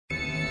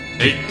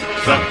8, 7,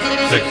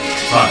 6,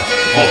 5,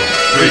 4,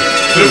 3,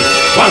 2,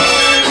 1.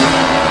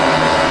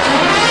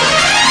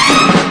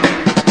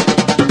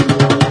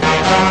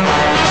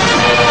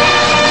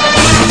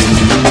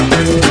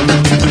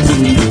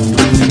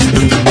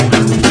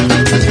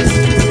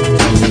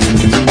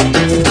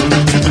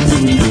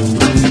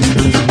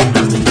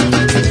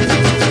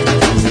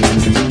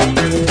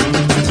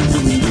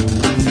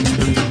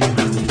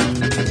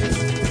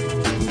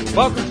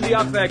 Welcome to the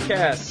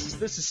Outbackcast.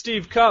 This is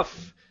Steve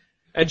Cuff,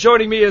 and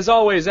joining me as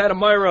always, Adam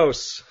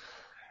Myros.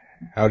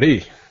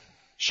 Howdy.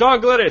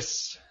 Sean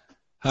Glittis.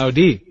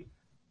 Howdy.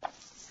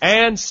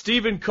 And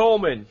Stephen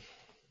Coleman.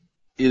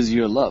 Is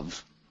your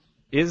love.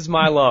 Is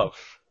my love.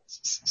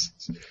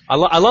 I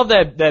love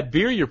that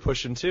beer you're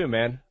pushing too,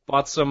 man.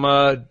 Bought some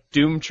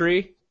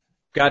Doomtree,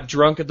 got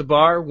drunk at the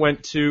bar,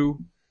 went to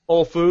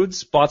Whole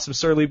Foods, bought some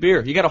Surly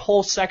beer. You got a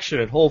whole section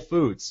at Whole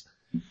Foods.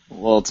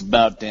 Well, it's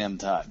about damn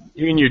time.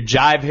 You and your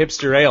Jive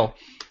Hipster Ale.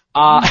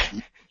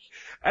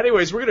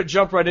 Anyways, we're going to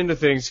jump right into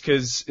things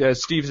because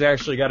Steve's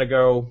actually got to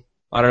go,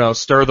 I don't know,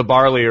 stir the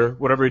barley or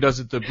whatever he does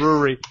at the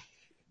brewery.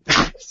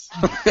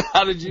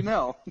 How did you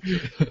know?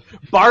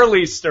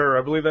 Barley stir,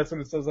 I believe that's what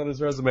it says on his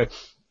resume.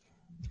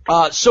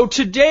 So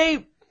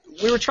today,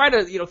 we were trying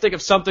to, think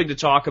of something to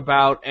talk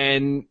about,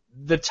 and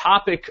the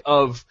topic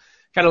of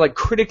kind of like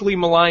critically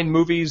maligned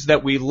movies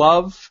that we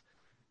love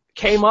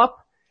came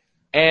up,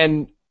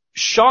 and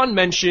Sean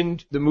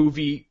mentioned the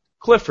movie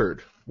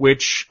Clifford,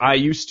 which I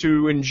used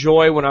to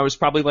enjoy when I was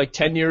probably like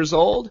 10 years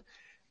old,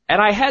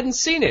 and I hadn't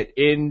seen it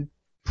in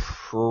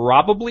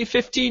probably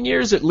 15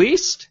 years at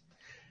least.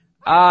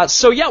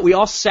 So yeah, we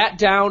all sat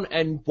down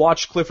and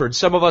watched Clifford,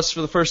 some of us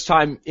for the first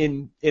time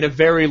in a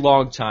very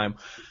long time.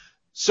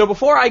 So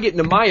before I get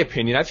into my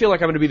opinion, I feel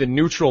like I'm going to be the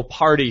neutral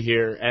party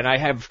here, and I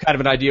have kind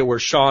of an idea where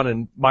Sean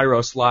and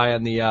Myros lie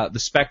on the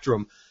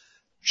spectrum.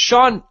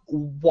 Sean,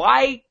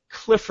 why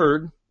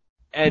Clifford?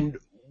 And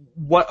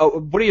what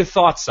are your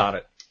thoughts on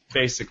it,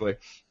 basically?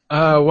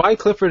 Why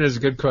Clifford is a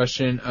good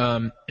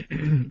question.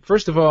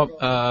 First of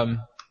all,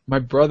 my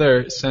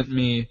brother sent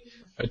me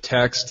a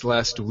text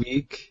last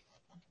week,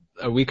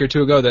 a week or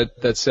two ago,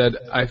 that said,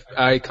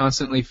 I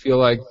constantly feel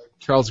like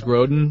Charles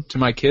Grodin to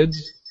my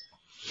kids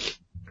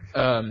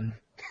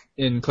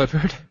in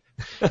Clifford.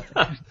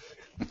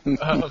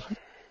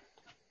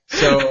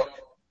 So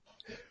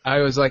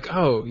I was like,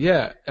 oh,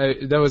 yeah,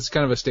 that was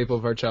kind of a staple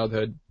of our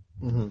childhood.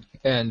 Mm-hmm.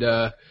 And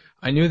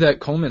I knew that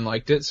Coleman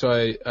liked it, so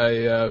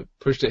I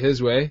pushed it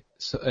his way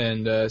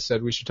and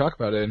said we should talk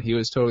about it, and he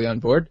was totally on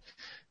board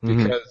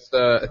because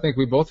I think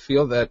we both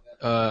feel that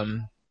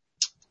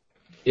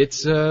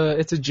it's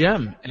a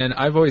gem, and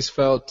I've always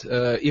felt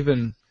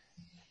even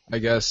I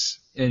guess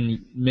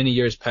in many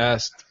years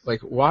past,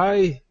 like,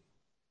 why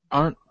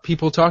aren't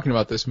people talking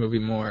about this movie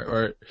more?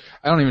 Or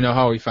I don't even know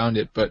how we found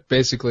it, but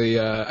basically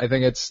I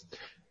think it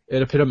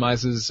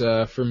epitomizes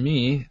for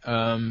me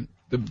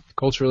the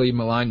culturally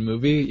maligned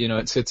movie.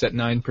 It sits at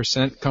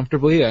 9%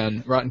 comfortably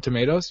on Rotten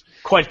Tomatoes.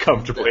 Quite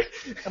comfortably.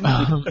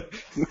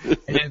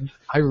 And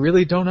I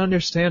really don't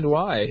understand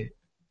why.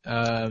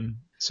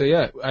 So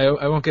yeah,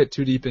 I won't get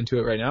too deep into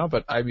it right now,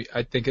 but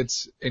I think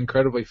it's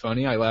incredibly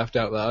funny. I laughed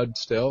out loud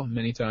still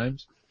many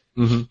times.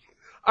 Mm-hmm.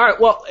 All right,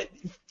 well,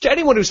 to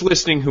anyone who's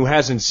listening who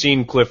hasn't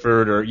seen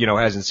Clifford or,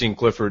 hasn't seen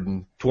Clifford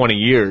in 20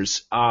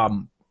 years,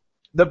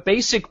 the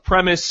basic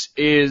premise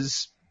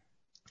is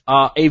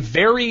a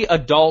very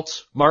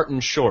adult Martin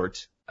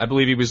Short. I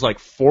believe he was like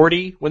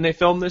 40 when they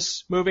filmed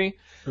this movie.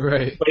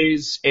 Right.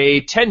 Plays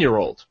a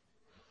 10-year-old.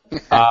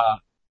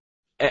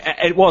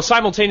 Well,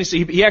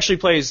 simultaneously, he actually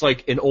plays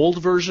like an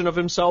old version of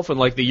himself in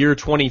like the year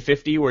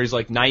 2050 where he's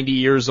like 90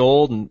 years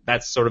old, and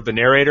that's sort of the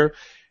narrator.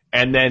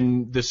 And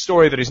then the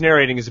story that he's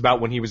narrating is about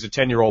when he was a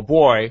 10-year-old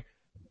boy,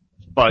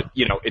 but,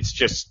 it's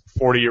just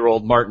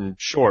 40-year-old Martin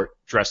Short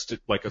dressed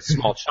like a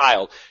small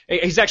child.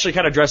 He's actually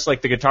kind of dressed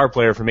like the guitar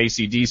player from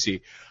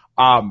AC/DC.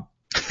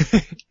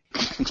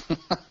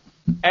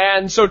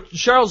 And so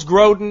Charles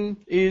Grodin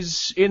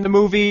is in the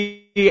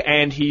movie,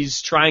 and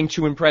he's trying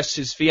to impress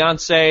his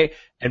fiancée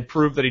and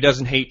prove that he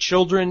doesn't hate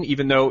children,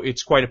 even though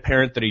it's quite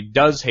apparent that he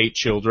does hate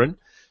children.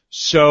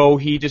 So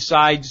he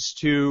decides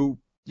to,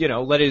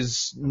 let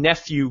his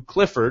nephew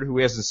Clifford, who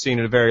he hasn't seen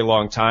in a very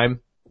long time,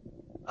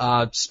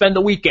 spend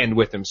the weekend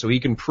with him so he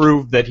can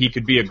prove that he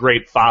could be a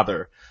great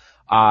father.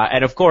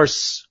 And of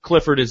course,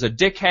 Clifford is a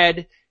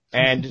dickhead,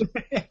 and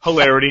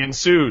hilarity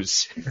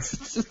ensues.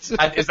 Is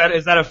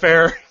that a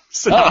fair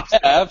synopsis? Oh,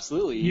 yeah,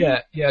 absolutely.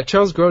 Yeah.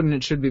 Charles Grodin,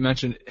 it should be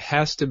mentioned,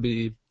 has to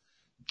be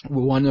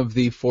one of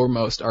the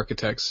foremost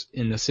architects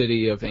in the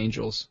City of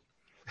Angels.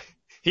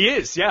 He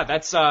is, yeah.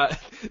 That's a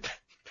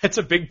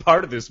big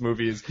part of this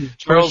movie. Is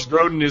Charles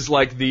Grodin is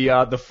like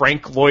the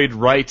Frank Lloyd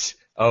Wright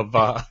of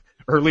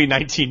early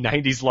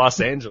 1990s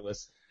Los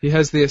Angeles. He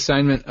has the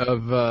assignment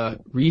of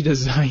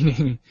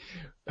redesigning,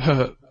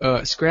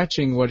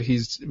 scratching what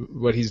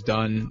he's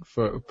done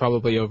for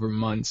probably over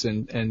months,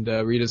 and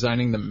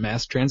redesigning the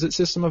mass transit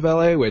system of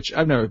LA, which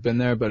I've never been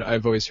there, but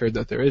I've always heard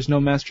that there is no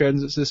mass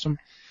transit system.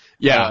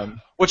 Yeah,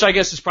 which I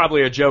guess is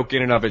probably a joke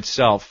in and of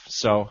itself.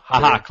 So,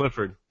 haha,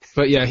 Clifford.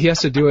 But yeah, he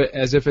has to do it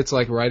as if it's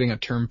like writing a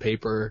term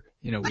paper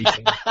in a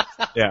weekend.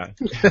 Yeah.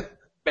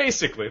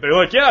 Basically, they're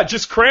like, yeah,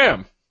 just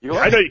cram. You're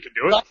I know you can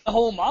do it. got the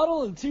whole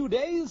model in 2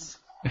 days.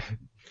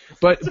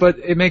 But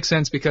it makes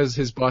sense because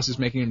his boss is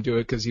making him do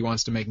it because he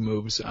wants to make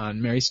moves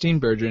on Mary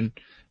Steenburgen,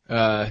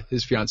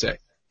 his fiancée.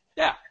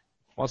 Yeah.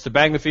 Wants to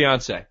bang the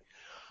fiance.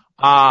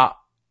 Now,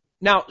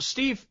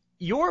 Steve,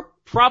 you're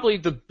probably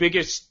the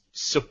biggest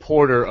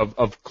supporter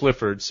of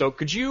Clifford, so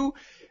could you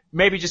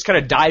maybe just kind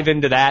of dive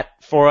into that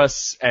for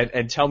us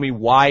and tell me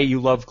why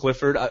you love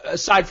Clifford,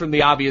 aside from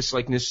the obvious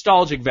like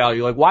nostalgic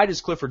value? Like, why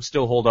does Clifford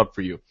still hold up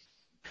for you?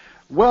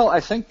 Well, I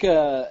think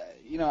I'm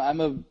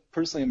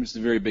just a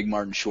very big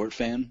Martin Short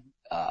fan.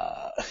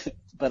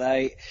 But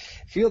I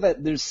feel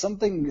that there's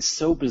something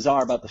so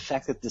bizarre about the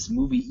fact that this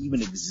movie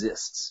even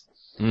exists.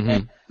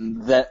 Mm-hmm.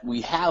 And that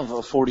we have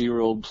a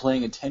 40-year-old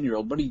playing a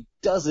 10-year-old, but he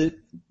does it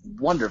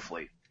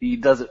wonderfully. He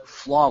does it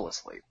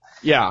flawlessly.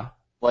 Yeah.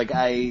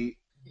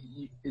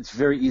 It's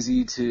very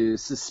easy to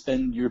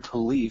suspend your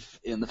belief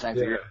in the fact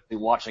that you're actually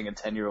watching a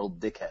 10-year-old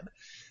dickhead.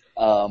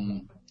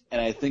 And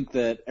I think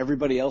that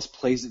everybody else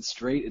plays it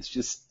straight. It's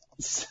just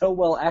so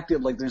well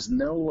acted. Like, there's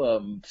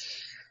no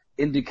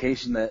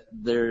indication that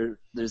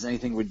there's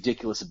anything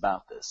ridiculous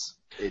about this.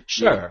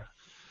 Sure.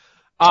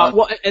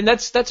 Well, and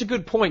that's a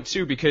good point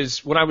too,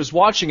 because when I was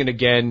watching it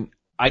again,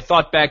 I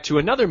thought back to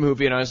another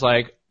movie and I was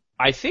like,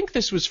 I think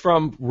this was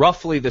from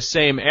roughly the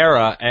same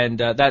era, and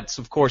that's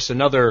of course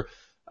another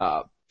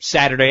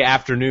Saturday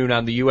afternoon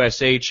on the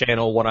USA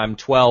Channel when I'm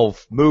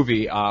 12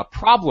 movie,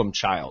 Problem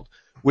Child,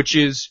 which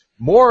is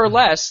more or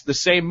less the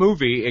same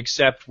movie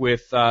except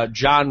with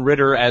John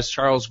Ritter as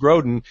Charles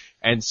Grodin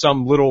and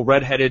some little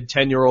redheaded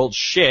 10-year-old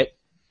shit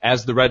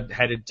as the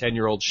redheaded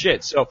 10-year-old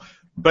shit. So.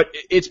 But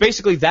it's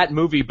basically that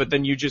movie, but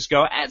then you just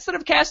go, instead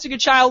of casting a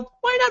child,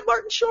 why not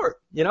Martin Short,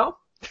 you know?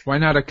 Why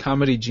not a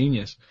comedy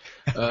genius?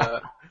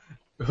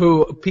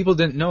 Who people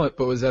didn't know it,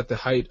 but was at the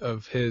height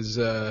of his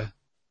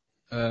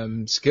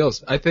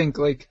skills. I think,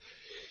 like,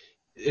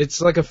 it's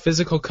like a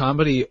physical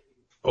comedy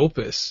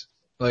opus.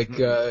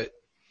 Like, I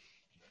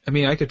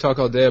could talk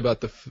all day about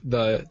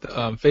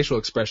the facial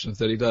expressions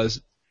that he does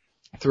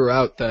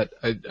throughout that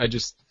I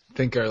just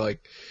think are,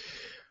 like,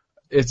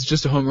 it's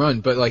just a home run,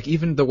 but like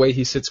even the way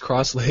he sits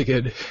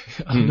cross-legged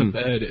on the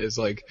bed is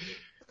like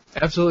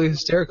absolutely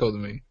hysterical to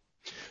me.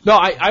 No,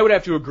 I would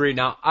have to agree.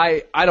 Now,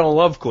 I don't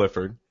love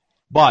Clifford,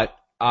 but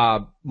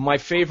my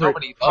favorite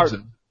Nobody loves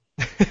him.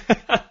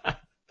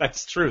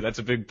 That's true. That's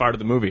a big part of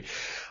the movie.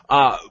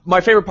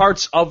 My favorite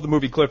parts of the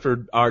movie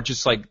Clifford are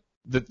just like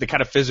the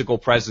kind of physical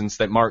presence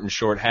that Martin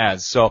Short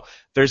has. So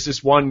there's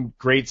this one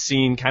great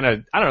scene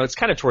it's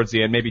kind of towards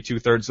the end, maybe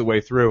 2/3 the way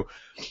through.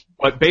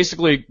 But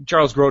basically,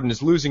 Charles Grodin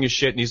is losing his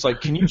shit, and he's like,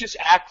 can you just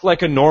act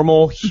like a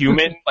normal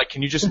human? Like,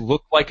 can you just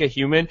look like a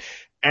human?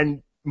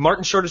 And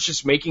Martin Short is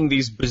just making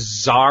these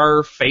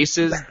bizarre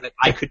faces that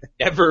I could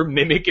never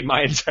mimic in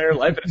my entire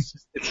life.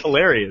 It's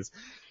hilarious.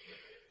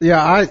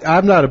 Yeah,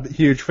 I'm not a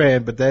huge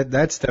fan, but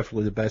that's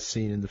definitely the best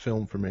scene in the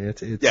film for me.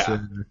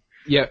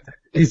 Yeah.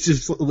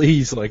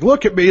 He's like,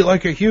 look at me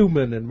like a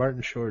human, and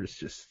Martin Short is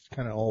just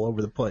kind of all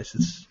over the place.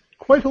 It's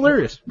quite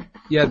hilarious.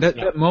 Yeah,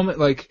 that moment,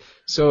 like,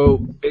 so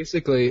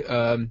basically,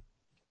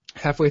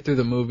 halfway through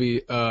the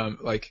movie,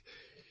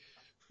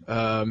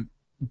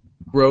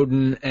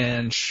 Grodin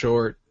and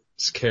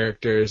Short's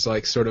characters,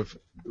 like, sort of,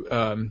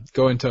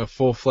 go into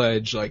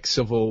full-fledged, like,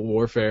 civil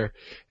warfare,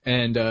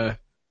 and,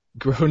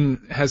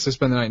 Grodin has to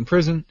spend the night in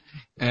prison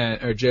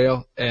or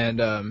jail, and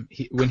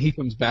when he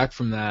comes back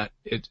from that,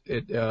 it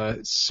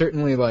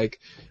certainly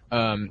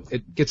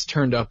it gets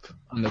turned up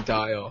on the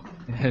dial,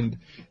 and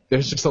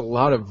there's just a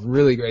lot of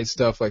really great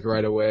stuff like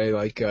right away,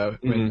 like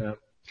when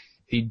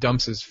he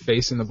dumps his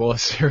face in the bowl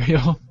of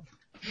cereal.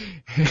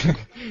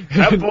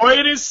 That boy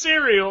and his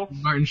cereal.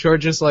 Martin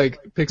Short just like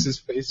picks his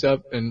face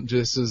up and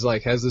just is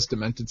like has this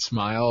demented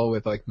smile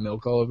with like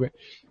milk all over it.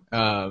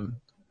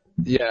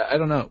 Yeah, I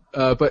don't know.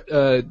 But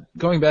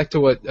going back to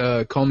what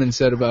Coleman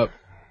said about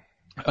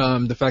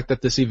the fact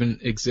that this even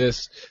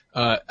exists,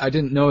 I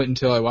didn't know it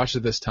until I watched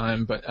it this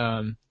time, but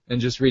and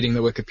just reading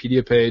the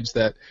Wikipedia page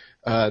that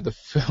the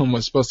film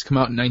was supposed to come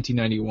out in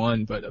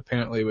 1991, but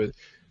apparently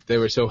they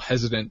were so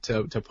hesitant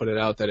to put it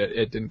out that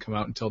it didn't come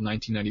out until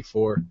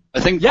 1994. I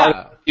think part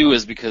of it too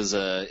is because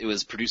it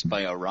was produced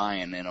by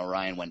Orion, and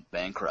Orion went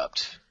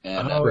bankrupt.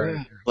 And that,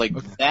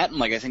 and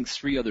like I think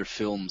 3 other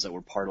films that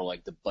were part of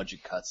like the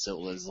budget cuts, so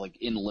it was like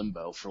in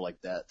limbo for like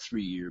that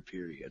 3-year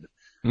period.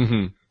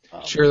 Mm-hmm.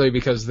 Surely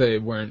because they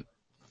weren't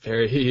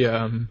very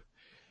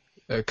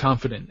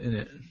confident in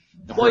it.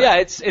 Well, yeah,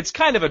 it's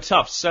kind of a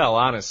tough sell,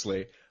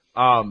 honestly.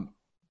 Myros,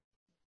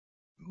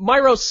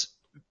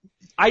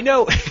 I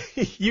know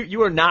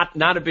you are not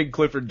a big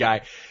Clifford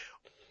guy.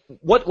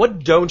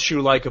 What don't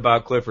you like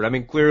about Clifford? I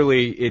mean,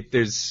 clearly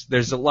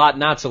there's a lot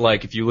not to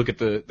like if you look at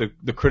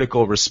the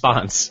critical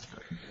response.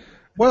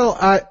 Well,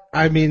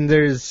 I mean,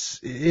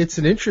 it's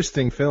an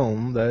interesting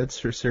film, that's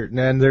for certain,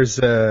 and there's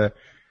a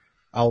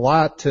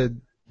lot to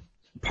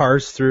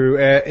parse through.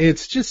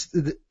 It's just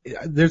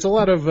there's a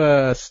lot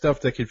of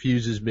stuff that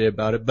confuses me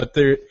about it, but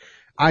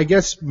I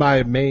guess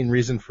my main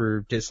reason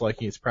for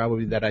disliking is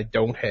probably that I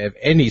don't have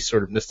any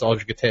sort of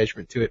nostalgic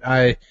attachment to it.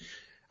 I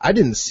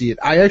didn't see it.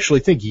 I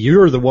actually think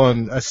you're the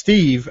one,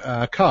 Steve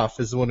Cuff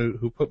is the one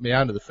who put me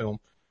onto the film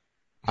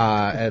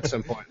at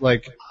some point.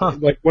 Like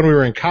when we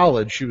were in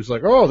college, she was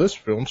like, "Oh, this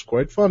film's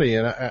quite funny,"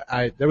 and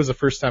I that was the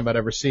first time I'd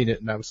ever seen it,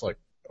 and I was like,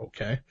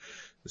 "Okay,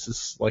 this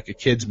is like a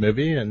kid's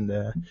movie,"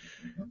 and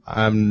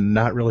I'm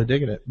not really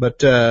digging it.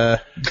 But yeah,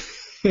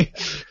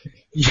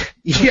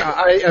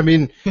 I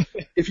mean,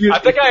 if you, I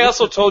think I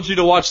also told you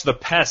to watch The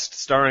Pest,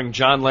 starring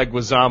John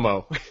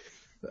Leguizamo.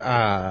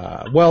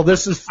 well,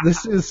 this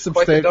is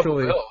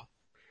substantially.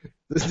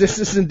 This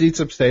is indeed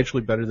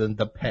substantially better than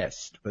The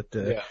Pest, but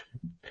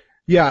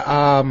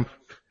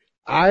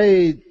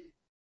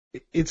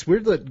it's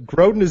weird that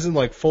Grodin is in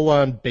like full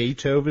on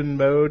Beethoven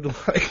mode.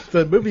 Like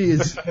the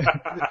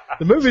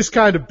movie's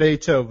kind of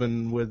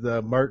Beethoven with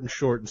Martin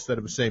Short instead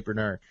of a Saint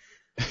Bernard.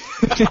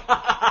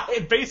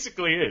 It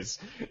basically is.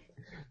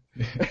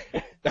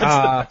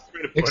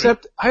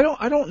 Except I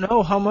don't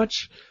know how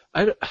much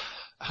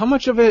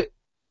of it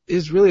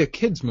is really a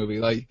kids movie.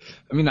 Like,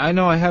 I mean, I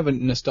know I have a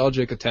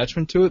nostalgic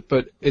attachment to it,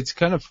 but it's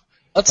kind of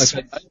that's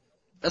what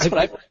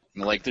I think.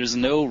 Like, there's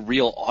no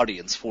real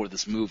audience for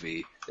this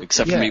movie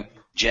except for maybe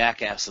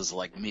jackasses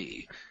like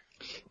me.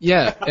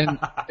 Yeah,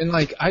 and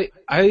like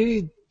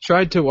I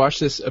tried to watch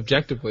this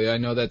objectively. I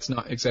know that's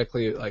not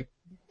exactly like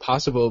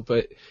possible,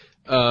 but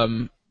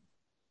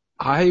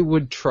I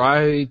would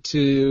try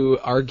to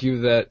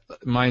argue that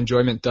my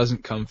enjoyment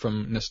doesn't come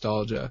from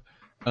nostalgia.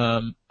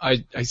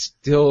 I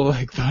still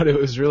like thought it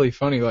was really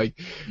funny, like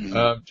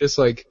just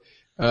like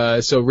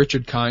so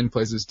Richard Kind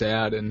plays his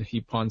dad and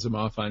he pawns him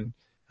off on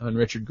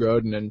Richard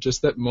Grodin, and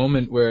just that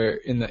moment where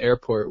in the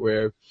airport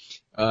where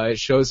it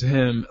shows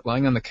him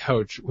lying on the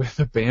couch with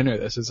a banner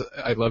that says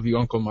 "I love you,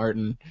 Uncle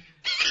Martin."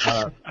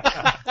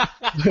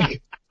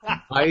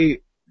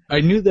 Like, I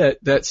knew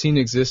that scene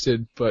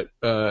existed, but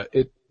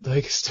it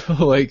like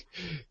still like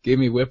gave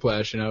me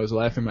whiplash, and I was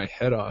laughing my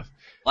head off.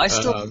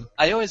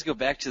 I always go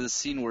back to the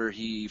scene where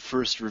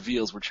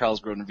where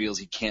Charles Grodin reveals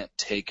he can't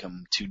take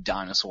him to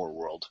Dinosaur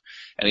World,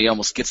 and he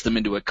almost gets them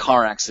into a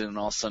car accident, and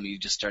all of a sudden he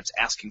just starts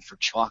asking for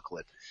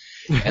chocolate.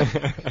 And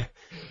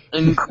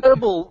an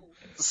incredible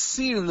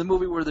scene in the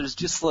movie where there's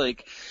just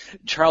like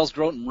Charles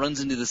Grodin runs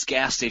into this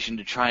gas station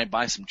to try and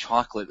buy some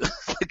chocolate.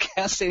 The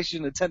gas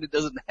station attendant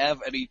doesn't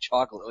have any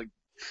chocolate. Like,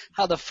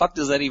 how the fuck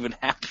does that even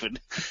happen?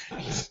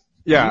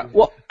 Yeah,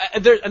 well,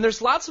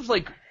 there's lots of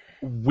like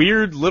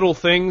weird little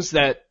things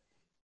that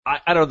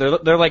I don't know.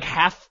 They're like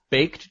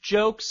half-baked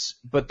jokes,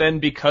 but then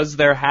because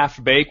they're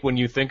half-baked, when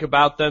you think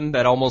about them,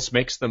 that almost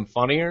makes them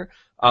funnier.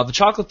 The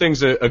chocolate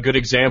thing's a good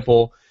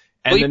example.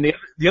 And then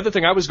the other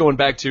thing I was going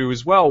back to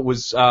as well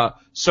was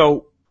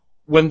so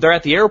when they're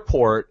at the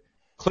airport,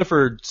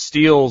 Clifford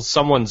steals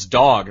someone's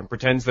dog and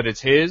pretends that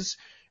it's his.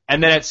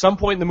 And then at some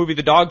point in the movie,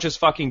 the dog just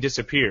fucking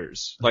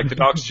disappears. Like, the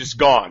dog's just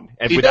gone,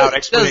 and without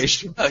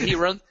explanation.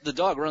 The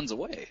dog runs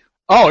away.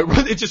 Oh,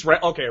 it just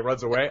it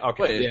runs away?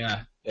 Okay.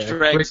 Yeah.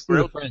 Drags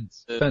through the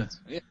fence.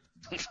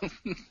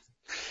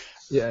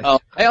 Yeah.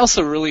 I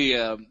also really,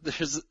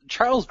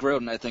 Charles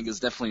Grodin, I think, is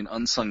definitely an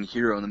unsung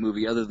hero in the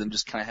movie, other than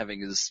just kind of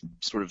having his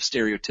sort of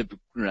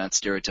not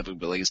stereotypical,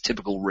 but like his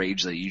typical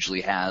rage that he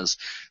usually has,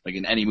 like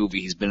in any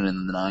movie he's been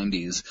in the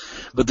 90s.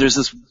 But there's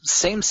this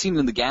same scene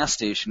in the gas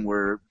station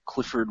where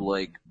Clifford,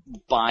 like,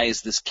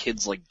 buys this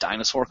kid's, like,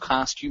 dinosaur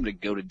costume to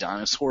go to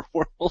Dinosaur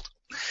World.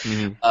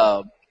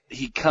 Mm-hmm.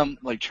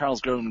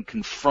 Charles Grodin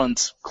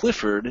confronts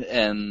Clifford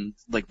and,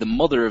 like, the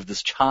mother of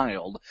this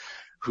child,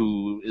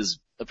 who is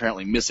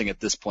apparently missing at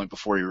this point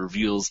before he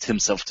reveals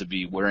himself to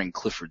be wearing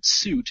Clifford's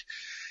suit.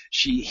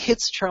 She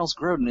hits Charles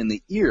Grodin in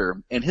the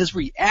ear, and his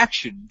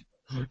reaction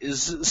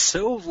is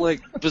so,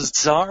 like,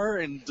 bizarre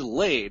and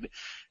delayed.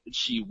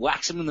 She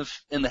whacks him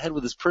in the head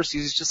with his purse.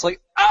 He's just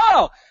like,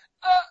 "Oh,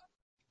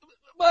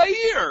 my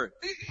ear!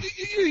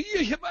 You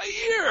hit my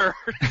ear!"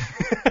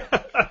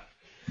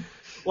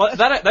 Well,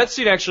 that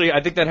scene actually,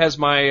 I think that has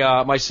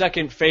my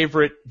second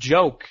favorite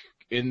joke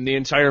in the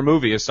entire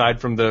movie,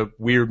 aside from the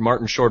weird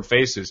Martin Short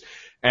faces.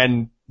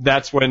 And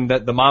that's when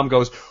the mom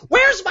goes,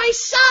 "Where's my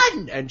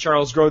son?" And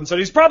Charles Grodin said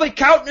he's probably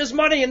counting his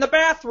money in the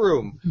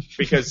bathroom,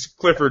 because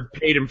Clifford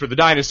paid him for the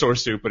dinosaur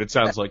suit, but it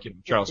sounds like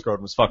Charles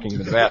Grodin was fucking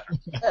him in the bathroom.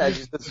 Yeah,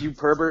 she says, "You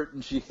pervert,"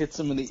 and she hits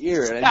him in the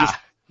ear.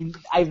 And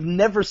I've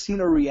never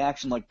seen a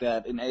reaction like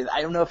that, and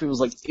I don't know if it was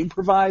like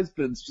improvised,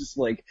 but it's just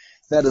like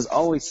that has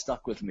always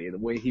stuck with me, the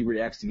way he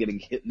reacts to getting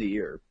hit in the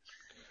ear.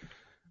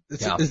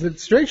 Is it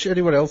strange to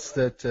anyone else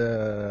that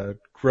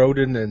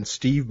Grodin and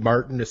Steve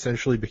Martin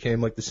essentially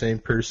became like the same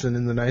person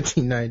in the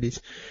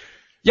 1990s?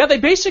 Yeah, they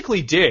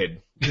basically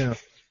did. Yeah.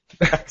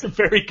 That's a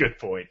very good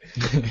point.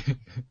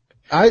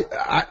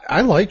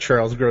 I like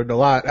Charles Grodin a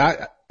lot.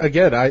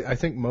 I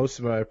think most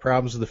of my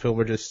problems with the film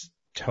are just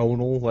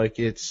tonal. Like,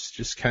 it's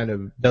just kind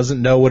of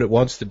doesn't know what it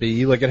wants to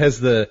be. Like, it has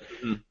the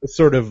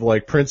sort of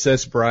like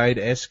Princess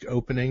Bride-esque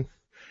opening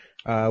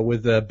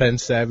with Ben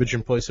Savage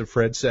in place of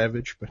Fred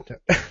Savage,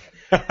 but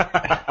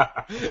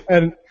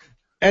and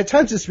at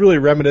times it's really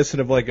reminiscent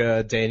of like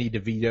a Danny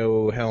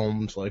DeVito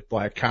Helms like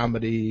black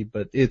comedy,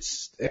 but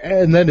it's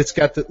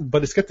got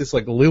this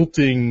like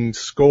lilting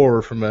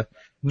score from a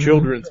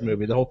children's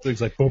movie. The whole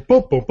thing's like boom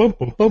boom boom boom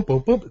boom boom boom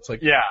boom. It's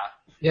like Yeah,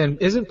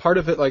 and isn't part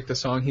of it like the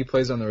song he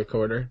plays on the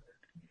recorder?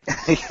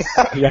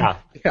 yeah,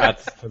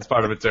 that's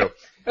part of it too.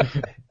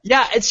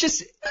 Yeah, it's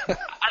just,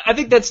 I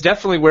think that's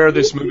definitely where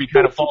this movie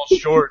kind of falls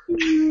short.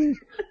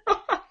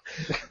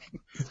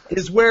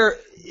 Is where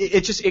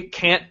it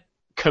can't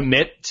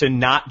commit to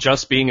not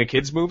just being a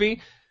kids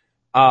movie,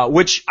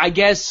 which I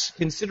guess,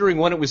 considering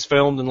when it was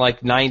filmed in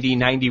like 90,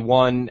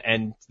 91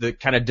 and the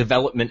kind of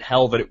development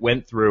hell that it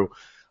went through,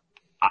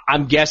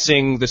 I'm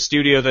guessing the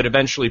studio that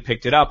eventually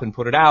picked it up and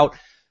put it out,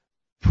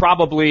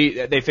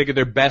 probably they figured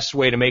their best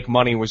way to make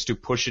money was to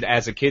push it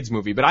as a kids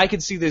movie. But I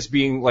could see this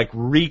being like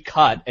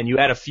recut and you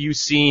add a few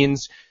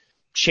scenes,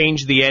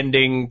 change the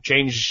ending,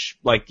 change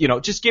like,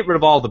 just get rid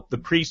of all the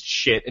priest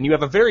shit and you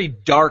have a very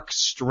dark,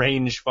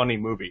 strange, funny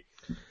movie.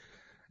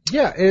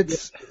 Yeah,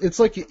 it's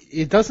like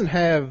it doesn't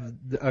have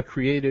a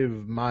creative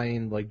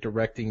mind like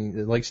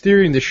directing, like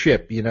steering the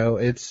ship,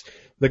 It's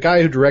the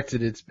guy who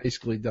directed it's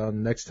basically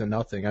done next to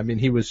nothing. I mean,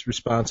 he was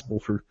responsible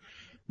for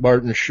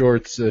Martin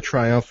Short's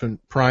triumphant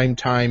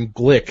primetime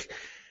Glick.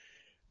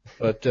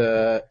 But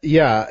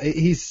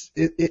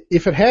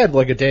if it had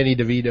like a Danny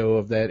DeVito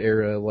of that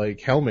era like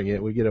helming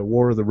it, we get a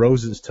War of the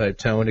Roses type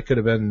tone. It could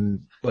have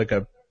been like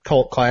a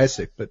cult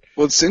classic. But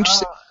well, it's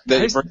interesting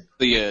that you brought up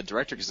the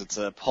director because it's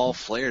Paul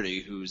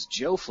Flaherty, who's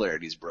Joe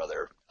Flaherty's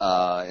brother,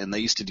 and they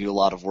used to do a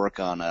lot of work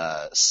on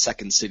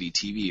Second City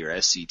TV or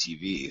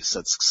SCTV.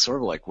 So it's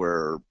sort of like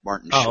where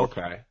Martin Short's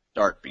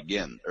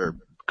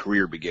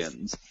career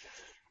begins.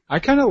 I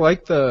kind of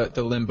like the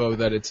limbo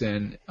that it's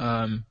in.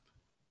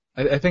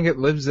 I think it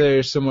lives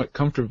there somewhat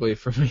comfortably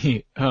for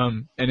me,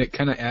 and it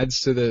kind of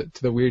adds to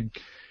the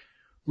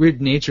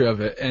weird nature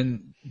of it.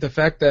 And the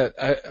fact that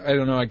I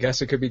don't know, I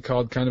guess it could be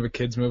called kind of a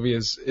kids movie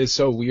is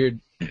so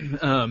weird,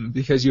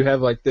 because you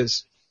have like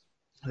this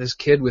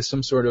kid with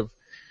some sort of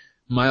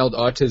mild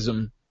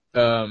autism,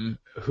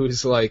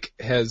 who's like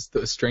has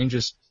the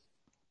strangest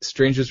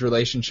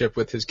relationship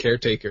with his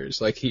caretakers.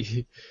 Like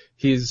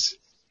he's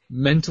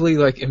mentally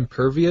like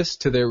impervious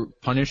to their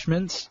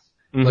punishments.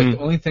 Mm-hmm. Like the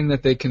only thing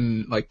that they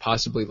can like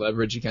possibly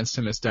leverage against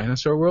him is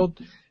Dinosaur World.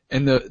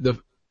 And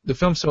the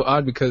film's so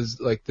odd because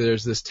like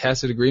there's this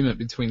tacit agreement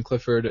between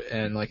Clifford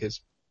and like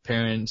his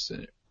parents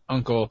and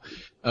uncle,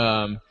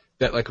 that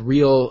like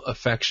real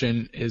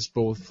affection is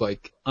both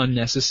like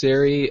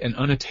unnecessary and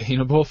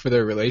unattainable for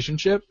their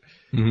relationship.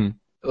 Mm-hmm.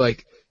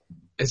 Like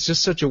it's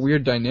just such a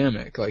weird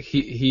dynamic. Like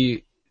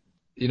he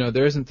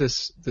there isn't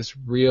this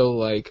real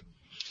like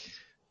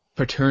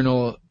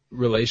paternal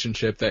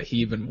relationship that he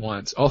even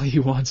wants. All he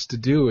wants to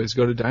do is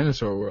go to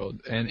Dinosaur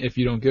World, and if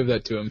you don't give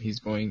that to him, he's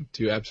going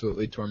to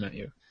absolutely torment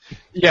you.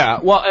 Yeah,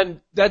 well,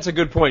 and that's a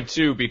good point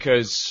too,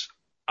 because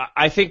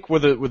I think where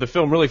the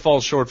film really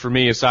falls short for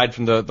me, aside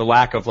from the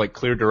lack of like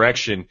clear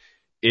direction,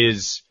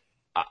 is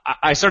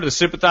I started to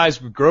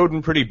sympathize with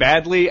Grodin pretty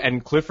badly,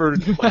 and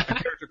Clifford, the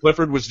character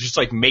Clifford, was just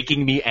like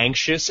making me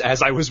anxious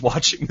as I was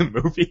watching the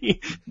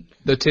movie.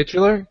 The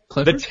titular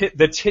Clifford?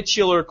 The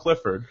titular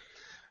Clifford.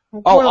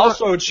 Oh,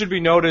 also, it should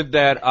be noted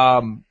that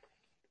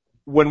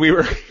when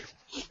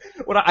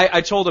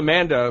I told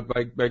Amanda,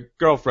 my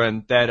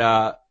girlfriend,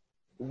 that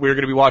we were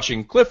going to be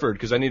watching Clifford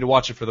because I need to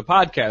watch it for the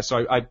podcast.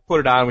 So I put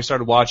it on, we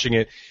started watching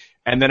it,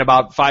 and then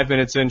about 5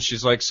 minutes in,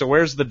 she's like, "So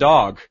where's the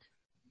dog?"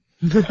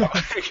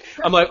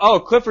 I'm like, "Oh,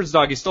 Clifford's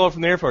dog. He stole it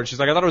from the airport." She's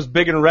like, "I thought it was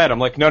big and red." I'm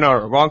like, "No,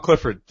 wrong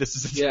Clifford. This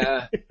is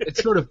yeah,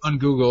 it's sort of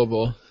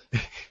ungoogleable."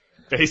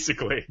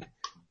 Basically.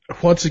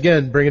 Once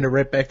again, bringing it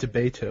right back to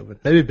Beethoven.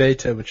 Maybe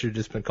Beethoven should have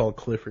just been called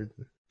Clifford.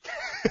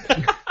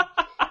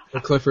 The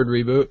Clifford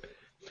reboot.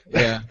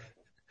 Yeah.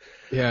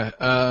 Yeah.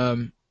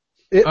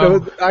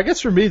 I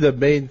guess for me, the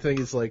main thing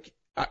is like,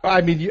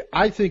 I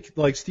think,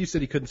 like Steve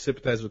said, he couldn't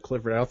sympathize with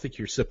Clifford. I don't think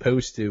you're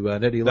supposed to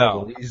on any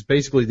level. No. He's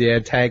basically the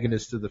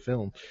antagonist of the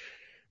film,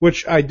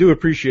 which I do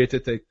appreciate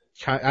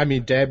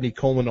that Dabney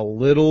Coleman a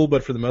little,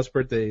 but for the most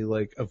part, they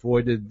like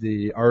avoided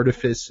the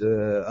artifice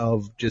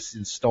of just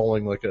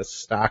installing like a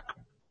stock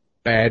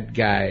bad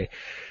guy,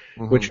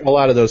 which a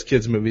lot of those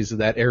kids' movies of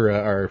that era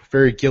are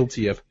very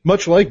guilty of,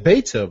 much like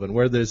Beethoven,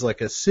 where there's like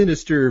a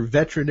sinister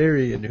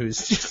veterinarian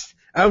who's just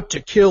out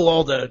to kill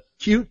all the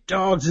cute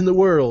dogs in the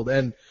world,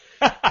 and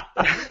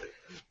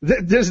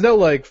there's no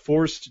like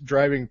forced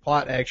driving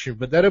plot action,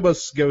 but that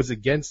almost goes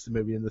against the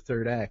movie in the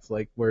third act,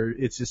 like where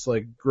it's just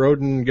like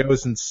Grodin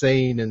goes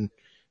insane and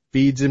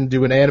feeds him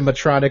to an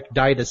animatronic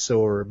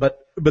dinosaur, but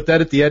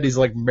then at the end he's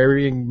like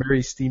marrying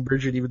Mary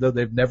Steenburgen even though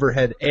they've never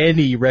had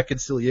any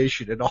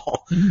reconciliation at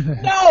all.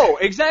 No,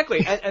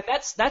 exactly, and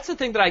that's the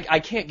thing that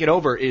I can't get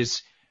over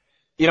is,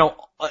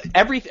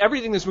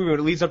 everything in this movie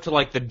leads up to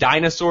like the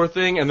dinosaur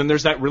thing, and then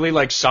there's that really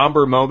like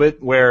somber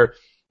moment where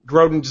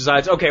Grodin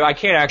decides, okay, I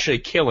can't actually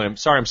kill him.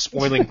 Sorry, I'm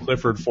spoiling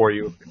Clifford for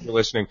you if you're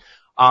listening.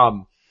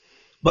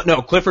 But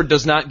no, Clifford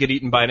does not get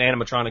eaten by an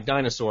animatronic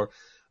dinosaur.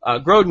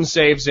 Grodin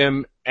saves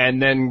him,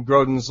 and then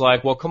Grodin's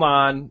like, well, come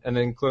on. And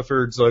then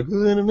Clifford's like, I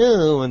don't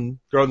know. And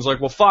Grodin's like,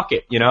 well, fuck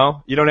it, you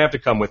know? You don't have to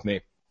come with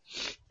me.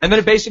 And then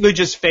it basically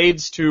just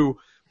fades to,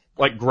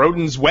 like,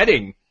 Grodin's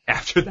wedding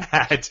after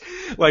that.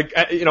 Like,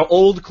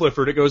 old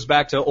Clifford. It goes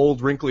back to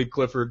old wrinkly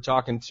Clifford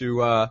talking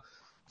to,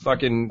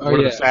 fucking one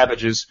of the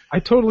savages. I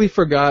totally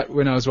forgot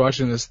when I was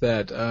watching this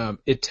that,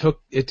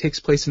 it takes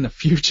place in the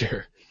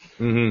future.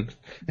 Mm-hmm.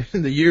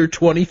 In the year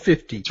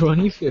 2050.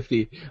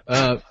 2050.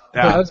 But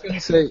I was going to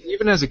say,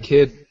 even as a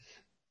kid,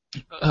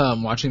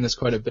 watching this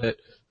quite a bit,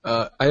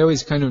 I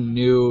always kind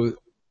of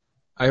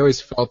I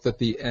always felt that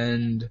the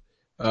end,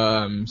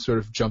 sort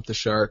of jumped the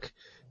shark,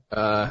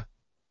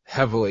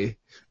 heavily,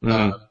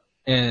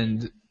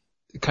 and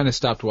kind of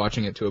stopped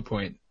watching it to a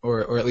point,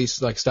 or at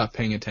least like stopped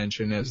paying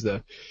attention as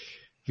the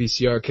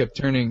VCR kept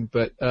turning.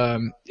 But,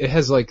 it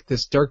has like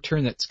this dark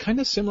turn that's kind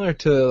of similar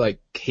to like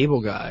Cable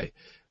Guy.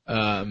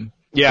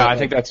 Yeah, I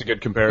think that's a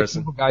good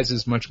comparison. Cable Guys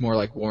is much more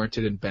like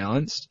warranted and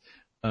balanced.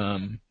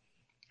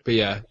 But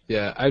yeah,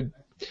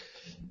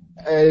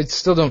 I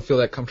still don't feel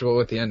that comfortable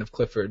with the end of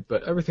Clifford,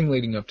 but everything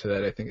leading up to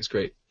that I think is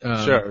great.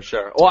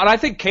 Sure. Well, and I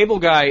think Cable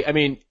Guy, I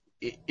mean,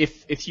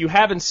 if you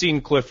haven't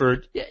seen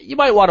Clifford, you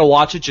might want to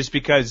watch it just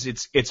because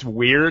it's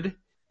weird.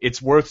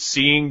 It's worth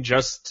seeing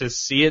just to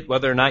see it,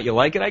 whether or not you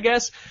like it, I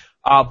guess.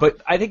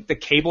 But I think the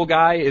Cable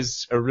Guy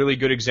is a really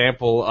good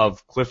example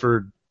of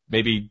Clifford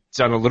maybe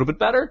done a little bit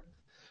better.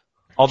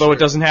 Although it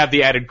doesn't have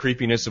the added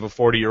creepiness of a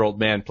 40-year-old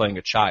man playing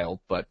a child,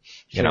 but,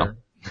 you know.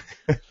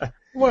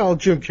 Well,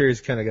 Jim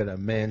Carrey's kind of got a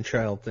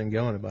man-child thing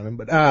going about him,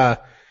 but,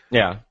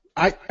 yeah.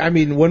 I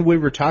mean, when we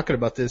were talking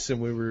about this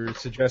and we were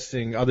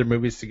suggesting other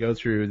movies to go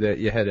through that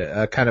you had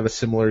a kind of a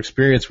similar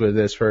experience with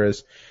as far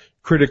as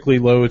critically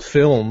loathed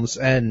films,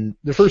 and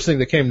the first thing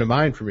that came to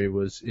mind for me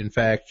was, in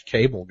fact,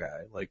 Cable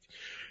Guy. Like,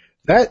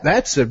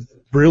 that's a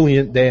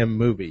brilliant damn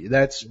movie.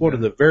 That's one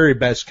of the very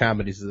best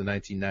comedies of the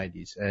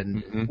 1990s.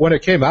 And when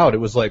it came out, it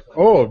was like,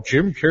 oh,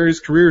 Jim Carrey's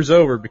career's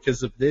over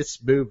because of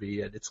this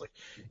movie. And it's like,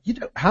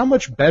 how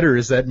much better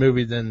is that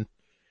movie than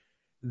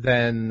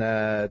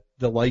the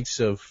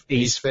likes of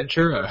Ace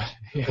Ventura?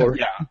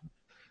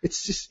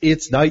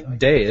 It's night and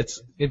day.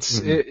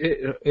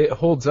 It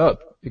holds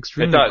up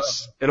extremely well. It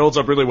does. It holds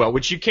up really well,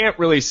 which you can't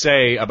really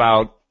say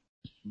about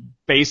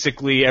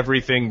basically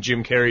everything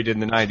Jim Carrey did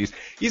in the 90s.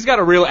 He's got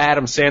a real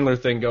Adam Sandler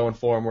thing going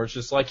for him where it's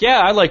just like, yeah,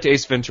 I liked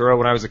Ace Ventura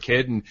when I was a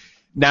kid, and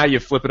now you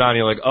flip it on and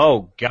you're like,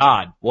 oh,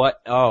 God,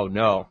 what? Oh,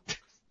 no.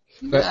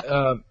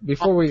 But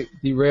before we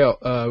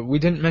derail, we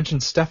didn't mention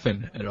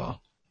Stefan at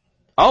all.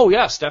 Oh,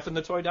 yeah, Stefan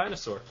the Toy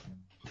Dinosaur.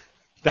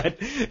 That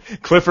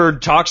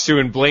Clifford talks to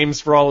and blames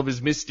for all of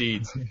his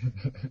misdeeds.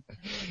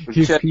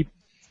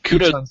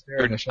 Kudos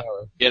for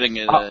getting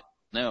it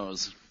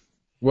nose.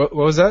 What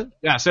was that?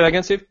 Yeah, say that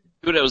again, Steve.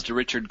 Kudos to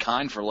Richard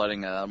Kind for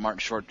letting Martin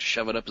Short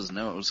shove it up his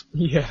nose.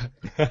 Yeah,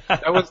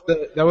 that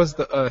was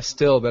the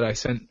still that I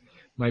sent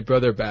my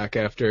brother back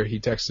after he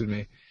texted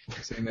me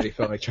saying that he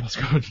felt like Charles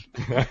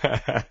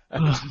Grodin.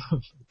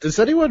 Does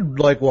anyone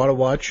want to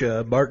watch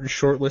a Martin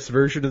Shortless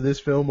version of this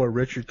film where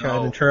Richard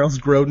Kind and Charles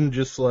Grodin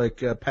just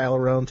pal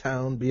around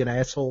town being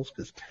assholes?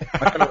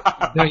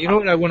 No, you know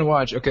what I want to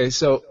watch? Okay,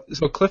 so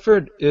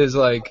Clifford is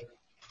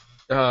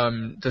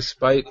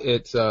despite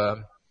its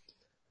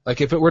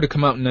if it were to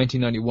come out in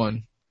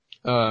 1991,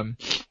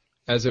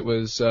 as it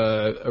was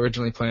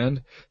originally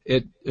planned,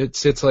 it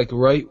sits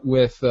right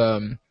with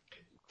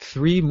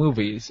three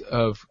movies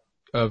of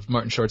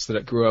Martin Short's that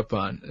I grew up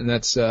on, and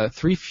that's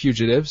Three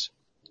Fugitives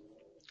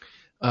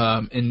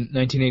in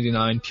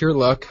 1989, Pure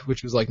Luck,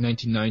 which was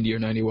 1990 or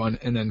 91,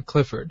 and then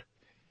Clifford,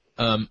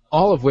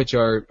 all of which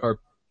are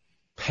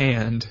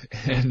panned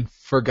and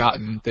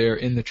forgotten. They're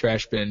in the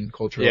trash bin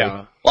culturally.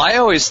 Yeah. Well, I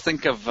always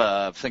think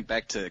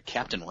back to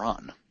Captain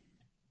Ron.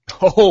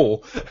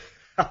 Oh.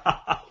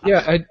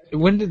 Yeah.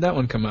 When did that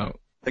one come out?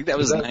 I think that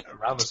was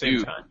around the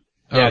same time.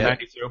 Yeah,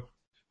 92.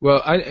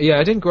 Well, I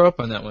didn't grow up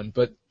on that one,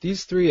 but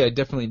these three I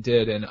definitely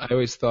did, and I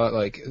always thought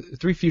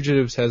Three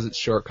Fugitives has its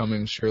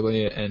shortcomings,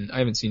 surely, and I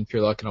haven't seen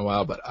Pure Luck in a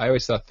while, but I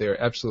always thought they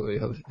were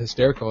absolutely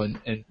hysterical,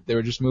 and they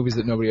were just movies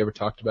that nobody ever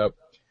talked about.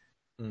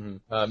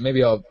 Mm-hmm.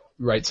 Maybe I'll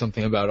write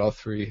something about all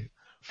three.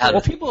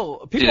 Well,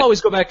 people always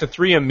go back to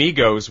Three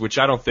Amigos, which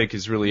I don't think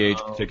is really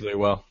aged particularly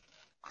well.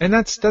 And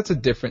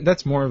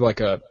that's more of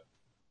a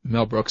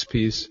Mel Brooks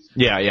piece.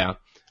 Yeah.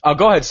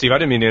 Go ahead, Steve. I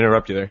didn't mean to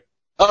interrupt you there.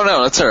 Oh,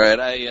 no, that's all right.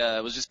 I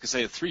was just going to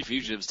say Three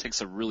Fugitives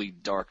takes a really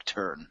dark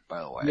turn,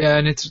 by the way. Yeah,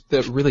 and it's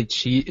really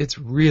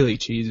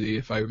cheesy,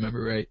 if I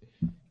remember right.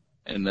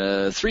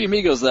 And Three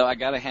Amigos, though, I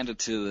got to hand it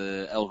to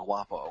the El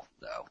Guapo,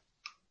 though.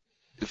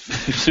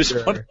 If there's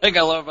one thing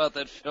I love about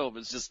that film,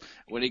 it's just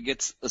when he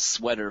gets a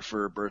sweater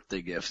for a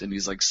birthday gift, and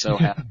he's so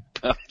happy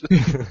about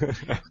it.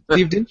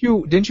 Steve, didn't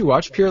you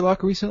watch Pure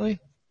Luck recently?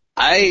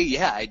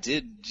 I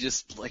did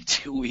just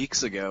 2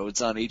 weeks ago.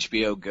 It's on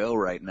HBO Go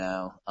right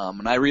now.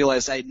 And I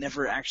realized I had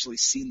never actually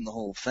seen the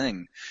whole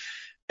thing.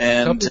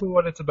 And tell people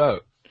what it's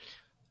about.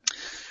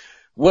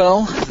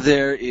 Well,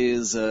 there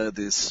is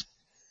this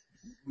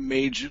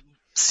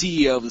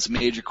CEO of this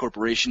major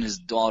corporation. His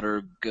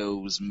daughter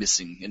goes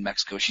missing in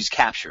Mexico. She's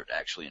captured,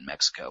 actually, in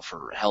Mexico,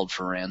 held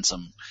for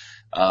ransom.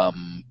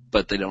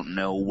 But they don't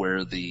know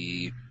where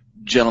the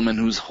gentleman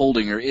who's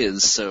holding her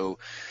is, so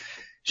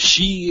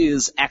she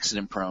is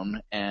accident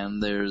prone,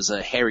 and there's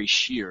Harry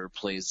Shearer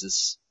plays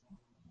this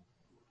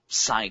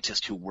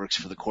scientist who works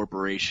for the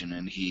corporation,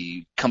 and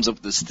he comes up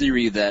with this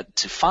theory that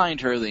to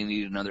find her, they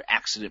need another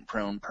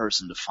accident-prone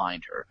person to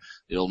find her.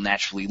 It'll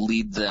naturally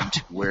lead them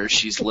to where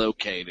she's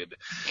located.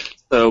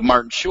 So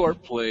Martin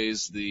Short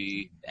plays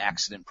the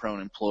accident-prone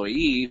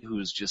employee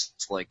who's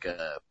just like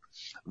a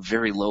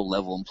very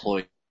low-level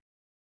employee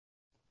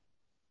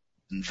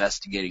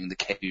investigating the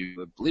case.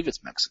 I believe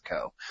it's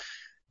Mexico.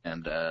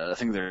 And I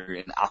think they're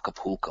in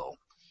Acapulco.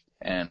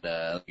 And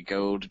they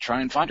go to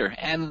try and find her,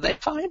 and they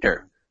find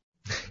her.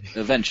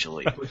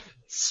 Eventually.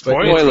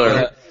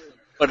 Spoiler.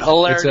 But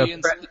hilarity.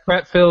 It's a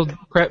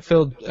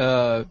Pratt-filled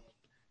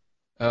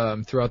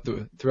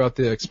throughout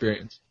the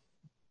experience.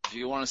 If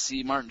you want to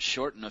see Martin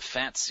Short in a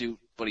fat suit,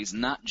 but he's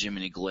not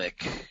Jiminy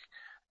Glick,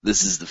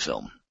 this is the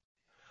film.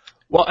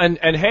 Well,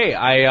 and hey,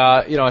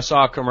 I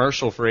saw a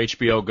commercial for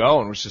HBO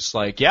Go and was just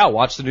like, yeah,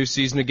 watch the new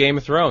season of Game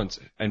of Thrones,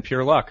 and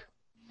pure luck.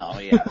 Oh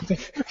yeah.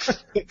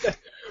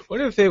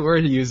 What if they were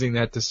using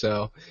that to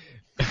sell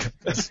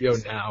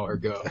HBO Now or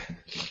Go?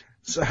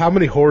 So how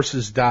many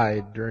horses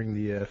died during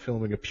the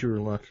filming of Pure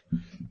Luck?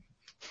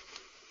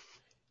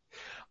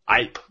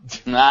 I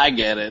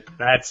get it.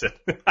 That's it.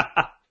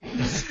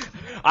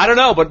 I don't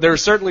know, but there are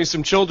certainly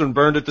some children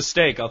burned at the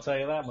stake, I'll tell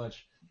you that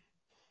much.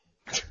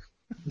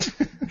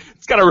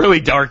 It's got a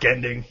really dark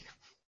ending.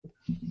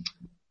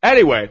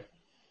 Anyway.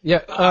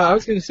 Yeah, I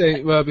was going to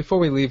say, before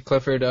we leave,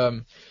 Clifford,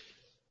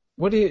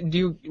 what did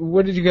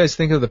you guys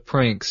think of the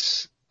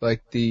pranks?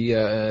 Like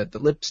the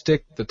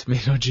lipstick, the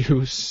tomato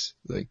juice,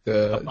 like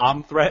the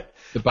bomb threat.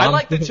 I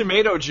like the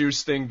tomato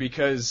juice thing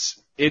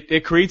because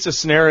it creates a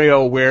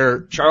scenario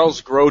where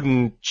Charles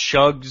Grodin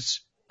chugs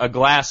a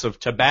glass of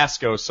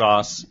Tabasco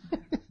sauce,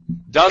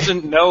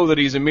 doesn't know that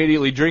he's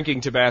immediately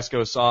drinking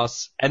Tabasco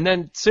sauce, and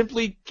then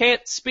simply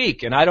can't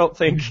speak. And I don't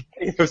think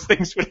any of those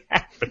things would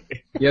happen.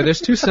 Yeah,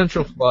 there's two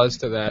central flaws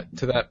to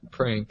that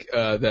prank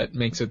that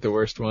makes it the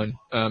worst one.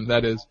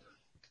 That is,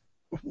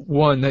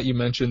 one, that you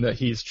mentioned that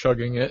he's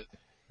chugging it.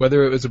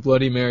 Whether it was a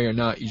Bloody Mary or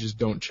not, you just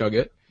don't chug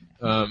it.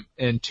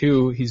 And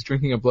two, he's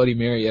drinking a Bloody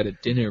Mary at a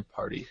dinner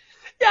party.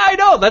 Yeah, I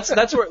know.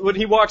 That's where when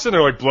he walks in,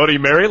 they're like, Bloody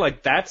Mary?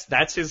 Like,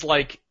 that's his,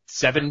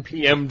 7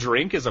 p.m.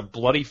 drink is a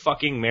Bloody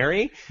fucking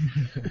Mary?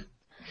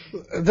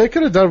 They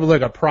could have done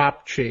with a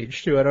prop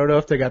change too. I don't know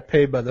if they got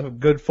paid by the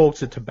good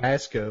folks at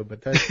Tabasco,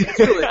 but that's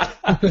really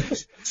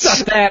it's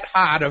not that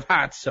hot of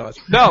hot sauce.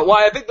 No,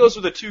 well, I think those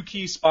are the two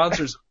key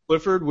sponsors of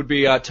Clifford would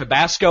be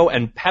Tabasco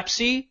and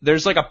Pepsi.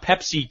 There's a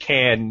Pepsi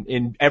can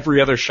in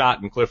every other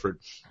shot in Clifford.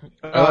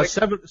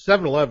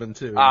 7-Eleven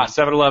too.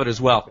 7-Eleven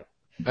as well.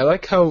 I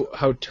like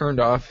how turned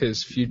off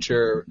his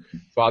future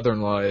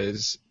father-in-law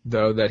is,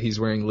 though, that he's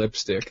wearing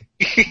lipstick.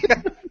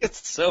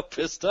 It's so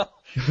pissed off.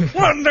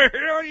 What in the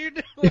hell are you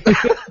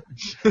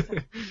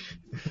doing?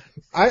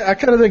 I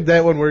kind of think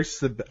that one works.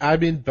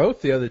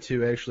 Both the other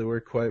two actually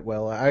work quite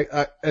well.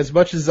 I as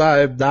much as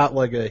I'm not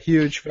a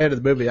huge fan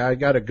of the movie, I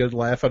got a good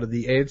laugh out of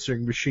the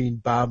answering machine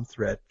bomb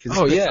threat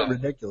because it's so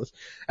ridiculous.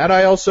 And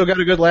I also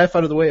got a good laugh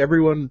out of the way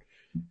everyone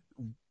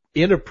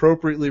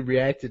inappropriately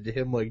reacted to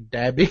him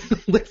dabbing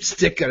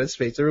lipstick on his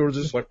face. Everyone's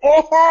just like,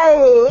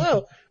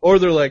 oh, or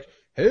they're like,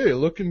 hey,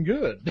 looking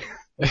good.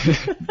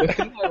 The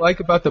thing I like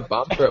about the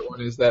bomb threat one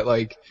is that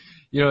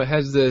it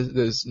has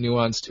this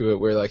nuance to it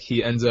where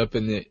he ends up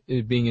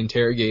being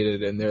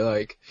interrogated and they're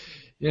like,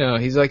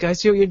 he's like, I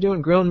see what you're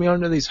doing, grilling me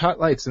under these hot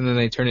lights, and then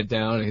they turn it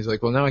down and he's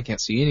like, well, now I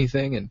can't see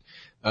anything, and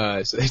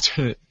so they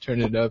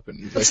turn it up,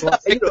 and he's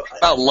like, well,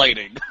 about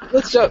lighting.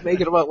 Let's stop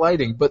making it about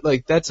lighting. But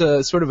that's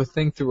a sort of a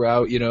thing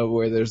throughout,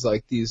 where there's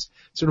these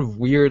sort of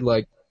weird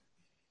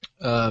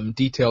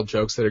detailed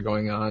jokes that are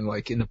going on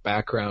in the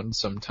background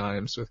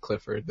sometimes with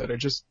Clifford that are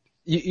just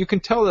you can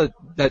tell that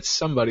that's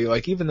somebody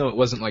even though it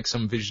wasn't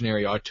some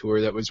visionary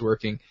auteur that was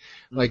working,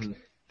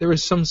 there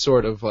was some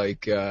sort of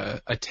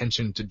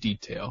attention to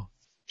detail.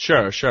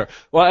 Sure.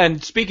 Well,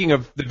 and speaking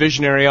of the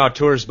visionary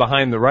auteurs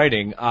behind the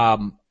writing,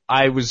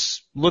 I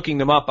was looking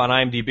them up on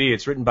IMDb.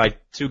 It's written by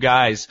two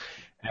guys,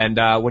 and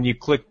when you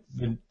click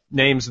the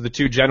names of the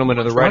two gentlemen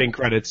of the writing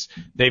credits,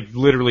 they've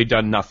literally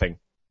done nothing.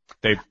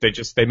 They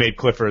made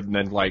Clifford and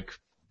then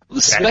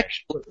The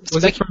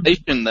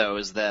speculation, though,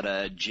 is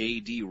that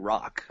J.D.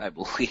 Rock, I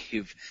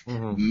believe,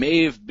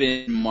 may have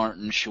been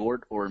Martin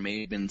Short or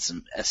may have been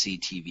some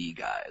SCTV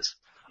guys.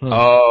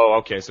 Oh,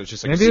 okay. So it's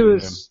just maybe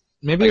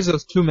it was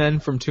those two men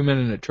from Two Men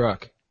in a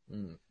Truck.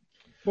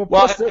 Well,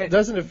 plus,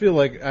 doesn't it feel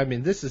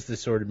this is the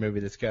sort of movie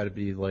that's got to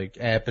be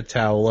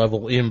Apatow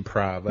level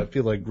improv. I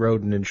feel like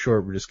Grodin and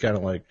Short were just kind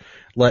of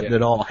letting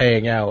it all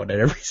hang out at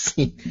every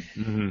scene.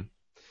 Mm-hmm.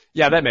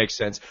 Yeah, that makes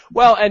sense.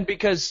 Well, and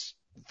because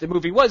the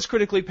movie was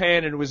critically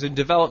panned and was in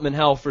development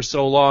hell for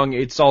so long,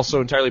 it's also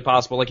entirely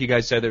possible, like you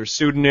guys said, there's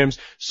pseudonyms,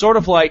 sort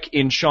of like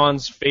in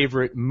Sean's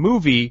favorite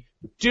movie,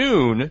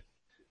 Dune,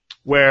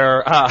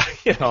 where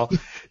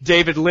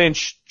David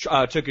Lynch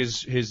took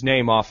his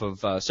name off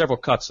of several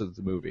cuts of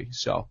the movie.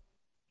 So,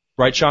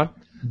 right, Sean?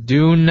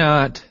 Do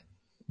not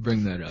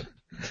bring that up.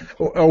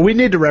 Oh, we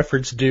need to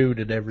reference Dune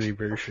in every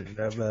version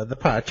of the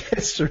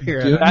podcast from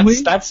here on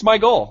out. That's my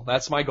goal.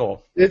 That's my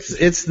goal.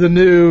 It's the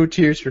new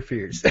Tears for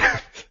Fears.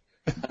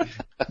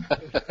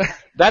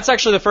 That's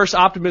actually the first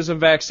Optimism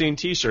Vaccine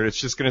T-shirt. It's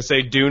just going to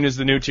say Dune is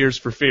the new Tears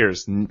for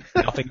Fears.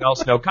 Nothing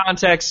else, no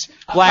context.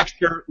 Black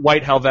shirt,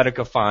 white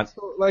Helvetica font.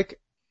 Like,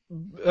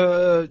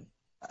 I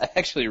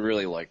actually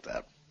really like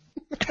that.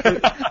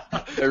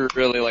 I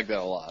really like that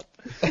a lot.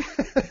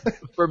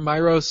 for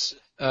Myros,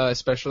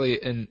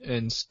 especially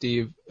and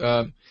Steve,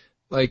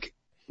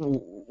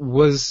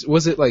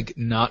 was it like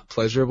not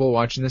pleasurable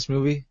watching this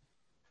movie,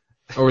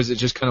 or was it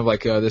just kind of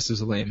like this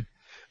is lame?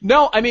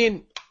 No, I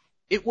mean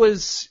it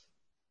was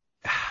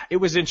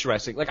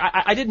interesting. Like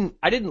I didn't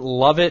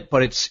love it,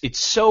 but it's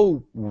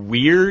so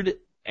weird,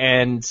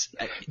 and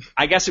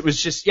I guess it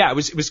was just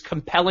it was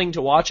compelling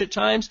to watch at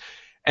times,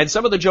 and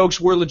some of the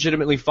jokes were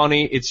legitimately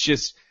funny. It's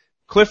just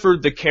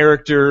Clifford, the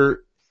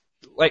character.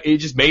 Like, it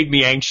just made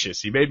me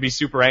anxious. He made me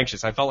super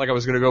anxious. I felt like I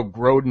was going to go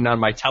Grodin on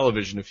my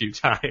television a few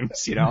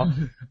times,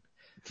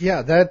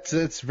 Yeah,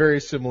 it's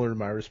very similar to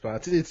my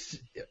response.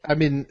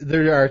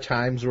 There are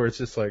times where it's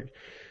just like,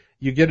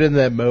 you get in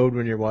that mode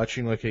when you're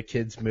watching like a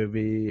kid's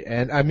movie,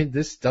 and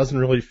this doesn't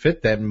really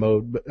fit that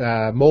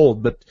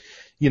mold, but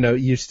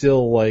you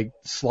still like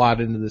slot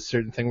into this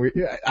certain thing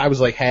where I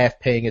was like half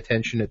paying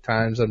attention at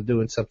times. I'm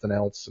doing something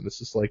else, and it's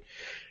just like,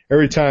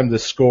 every time the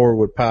score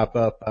would pop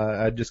up,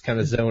 I'd just kind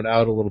of zone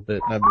out a little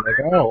bit, and I'd be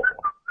like, oh.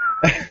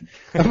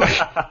 I'm like,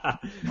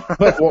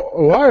 but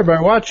why am I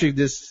watching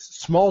this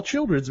small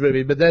children's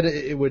movie? But then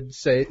it would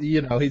say,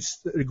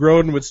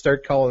 Grodin would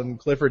start calling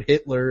Clifford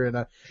Hitler,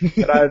 and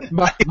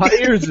my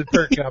ears would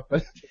perk up.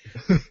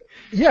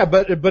 Yeah,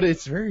 but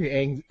it's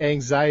very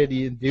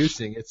anxiety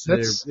inducing.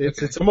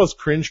 It's almost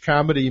cringe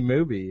comedy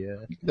movie.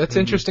 Yeah. That's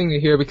interesting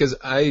to hear, because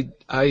I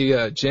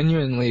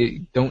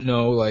genuinely don't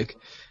know, like,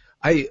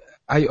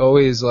 I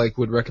always like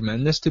would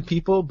recommend this to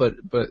people, but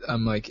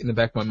I'm like, in the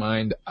back of my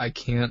mind, I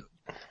can't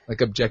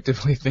like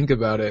objectively think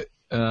about it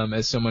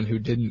as someone who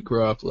didn't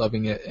grow up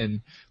loving it,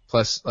 and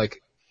plus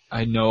like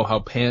I know how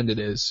panned it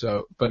is,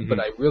 so but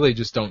I really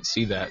just don't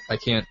see that.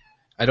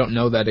 I don't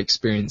know that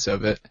experience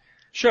of it.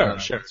 Sure.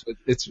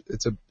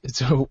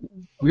 It's a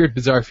weird,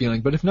 bizarre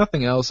feeling, but if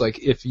nothing else, like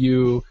if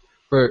you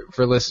for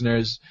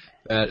listeners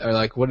that are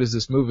like, what is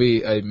this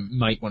movie? I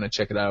might want to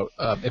check it out.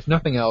 If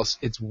nothing else,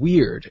 it's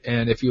weird.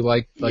 And if you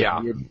like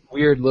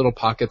weird little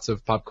pockets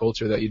of pop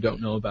culture that you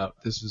don't know about,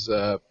 this is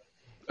a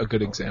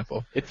good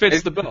example. It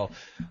fits the bill.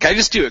 Can I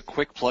just do a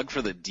quick plug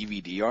for the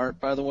DVD art,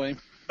 by the way?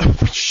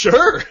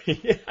 Sure.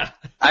 Yeah.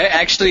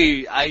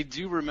 I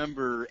do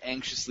remember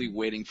anxiously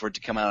waiting for it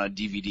to come out on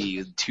DVD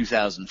in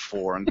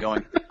 2004 and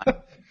going,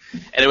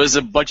 and it was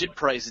a budget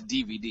price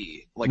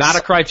DVD. Like, not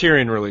a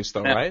Criterion release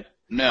though, right?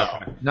 No.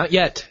 Okay. Not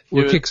yet.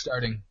 We're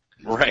kickstarting.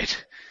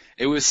 Right.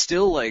 It was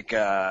still like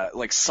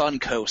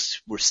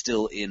Suncoast were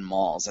still in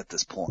malls at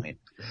this point.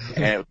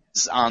 And it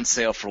was on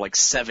sale for like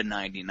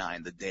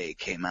 $7.99 the day it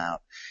came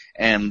out.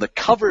 And the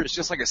cover is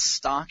just like a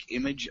stock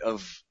image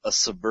of a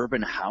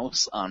suburban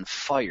house on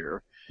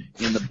fire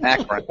in the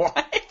background.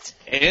 What?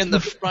 And the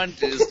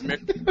front is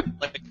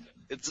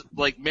it's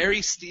like Mary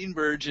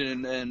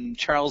Steenburgen and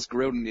Charles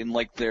Grodin in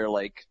like their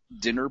like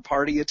dinner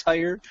party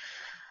attire.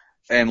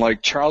 And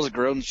like Charles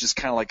Grodin's just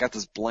kind of like got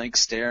this blank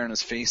stare on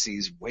his face, and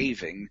he's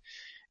waving.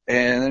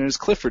 And then there's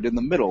Clifford in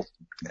the middle.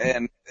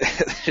 And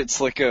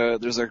it's like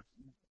there's a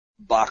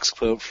box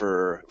quote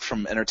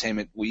from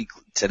Entertainment Week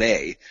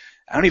today.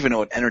 I don't even know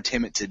what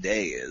Entertainment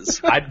Today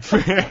is.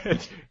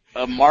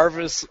 A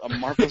marvelous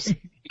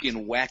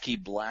and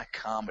wacky black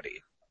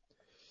comedy.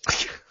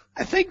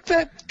 I think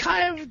that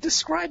kind of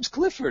describes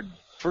Clifford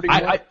pretty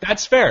well.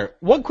 That's fair.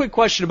 One quick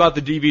question about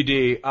the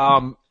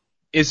DVD.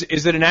 Is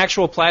it an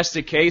actual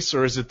plastic case,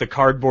 or is it the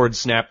cardboard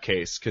snap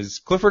case? Because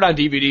Clifford on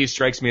DVD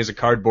strikes me as a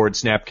cardboard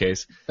snap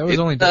case. That was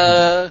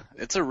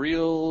it's a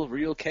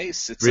real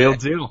case. It's real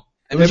deal.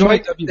 It was only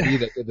WB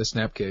that did the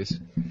snap case.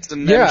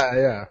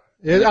 Yeah.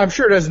 I'm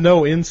sure it has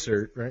no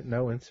insert, right?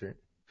 No insert.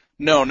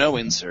 No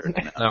insert.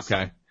 No.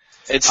 Okay.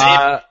 It's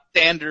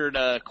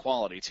standard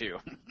quality too.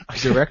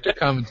 Director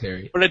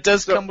commentary. But it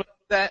does come with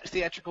that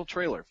theatrical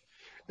trailer.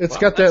 It's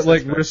got that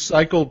like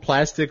recycled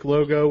plastic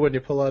logo when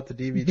you pull out the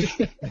DVD.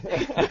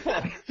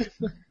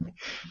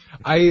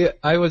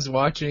 I was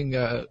watching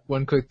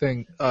one quick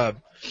thing. I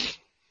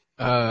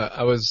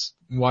was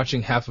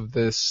watching half of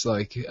this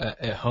like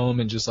at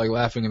home and just like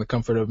laughing in the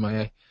comfort of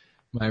my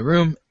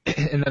room,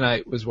 and then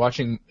I was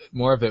watching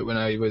more of it when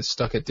I was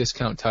stuck at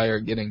Discount Tire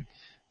getting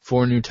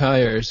 4 new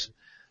tires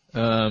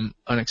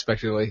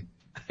unexpectedly.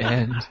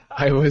 And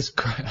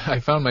I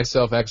found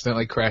myself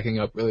accidentally cracking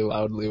up really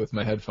loudly with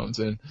my headphones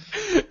in.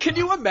 Can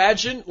you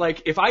imagine,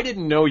 like, if I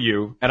didn't know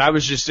you and I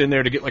was just in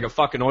there to get like a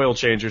fucking oil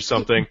change or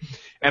something,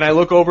 and I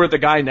look over at the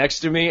guy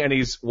next to me and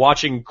he's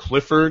watching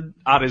Clifford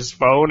on his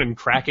phone and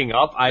cracking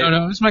up?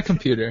 No, it was my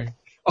computer.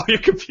 Oh, your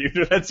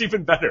computer. That's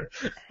even better.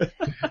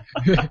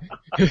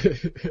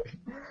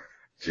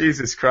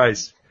 Jesus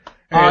Christ.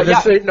 Hey,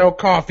 this yeah. ain't no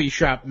coffee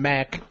shop,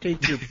 Mac.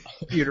 Take your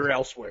computer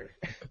elsewhere.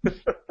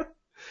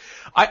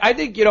 I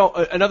think,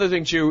 another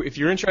thing too, if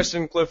you're interested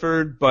in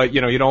Clifford, but, you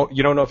don't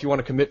know if you want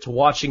to commit to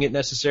watching it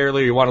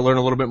necessarily or you want to learn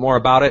a little bit more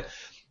about it,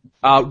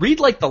 read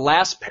like the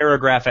last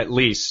paragraph at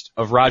least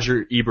of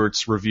Roger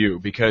Ebert's review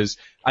because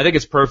I think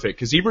it's perfect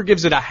because Ebert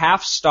gives it a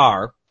 0.5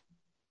 star,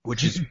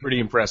 which is pretty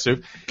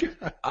impressive.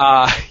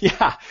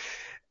 Yeah.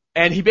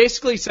 And he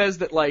basically says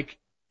that like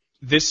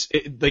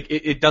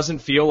it doesn't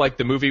feel like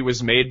the movie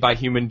was made by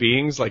human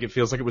beings, like it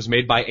feels like it was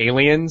made by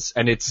aliens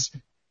and it's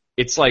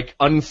like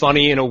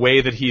unfunny in a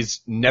way that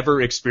he's never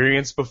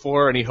experienced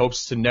before and he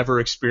hopes to never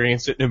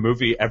experience it in a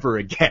movie ever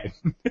again.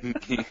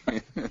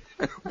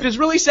 Which is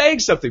really saying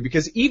something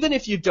because even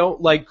if you don't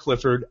like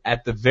Clifford,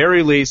 at the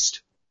very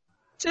least,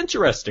 it's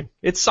interesting.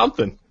 It's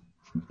something.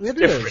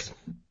 It is.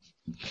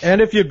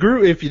 And if you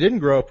didn't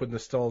grow up with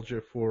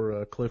nostalgia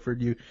for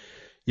Clifford, you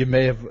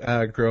may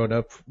have grown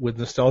up with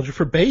nostalgia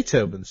for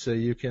Beethoven, so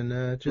you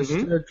can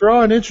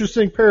draw an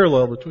interesting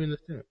parallel between the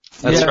two.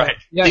 That's right.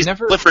 Yeah,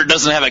 Clifford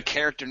doesn't have a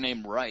character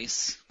named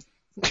Rice.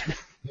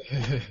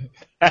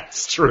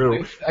 That's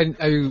true. I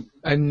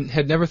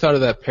had never thought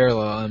of that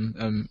parallel.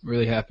 I'm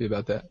really happy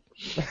about that.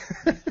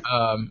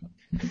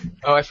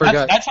 I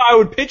forgot. That's how I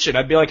would pitch it.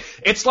 I'd be like,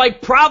 it's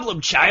like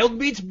Problem Child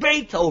meets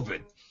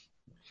Beethoven.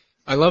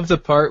 I love the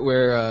part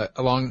where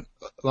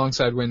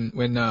alongside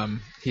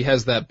when he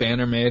has that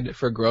banner made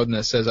for Grodin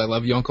that says "I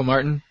love you, Uncle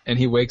Martin," and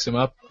he wakes him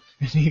up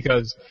and he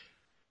goes,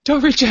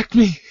 "Don't reject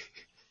me."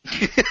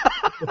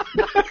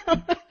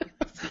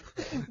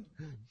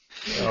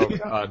 Oh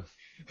God.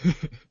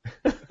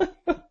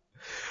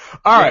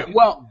 All right.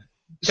 Well,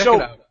 check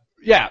it out.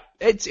 Yeah,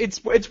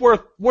 it's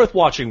worth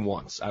watching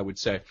once, I would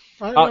say.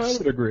 I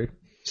would agree.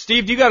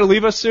 Steve, do you got to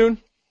leave us soon?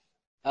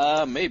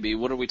 Maybe.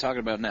 What are we talking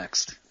about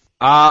next?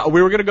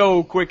 We were gonna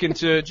go quick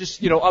into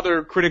just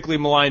other critically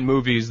maligned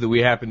movies that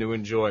we happen to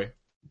enjoy.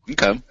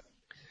 Okay.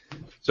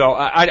 So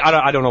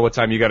I don't know what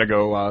time you got to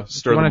go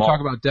stir them all. I want to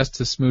talk about Death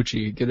to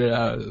Smoochie. Get it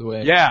out of the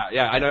way. Yeah,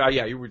 I know.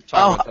 Yeah, you were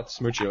talking about Death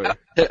to Smoochie earlier.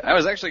 I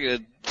was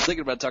actually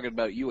thinking about talking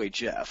about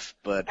UHF,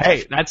 but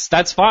hey,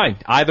 that's fine.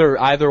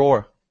 Either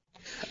or.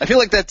 I feel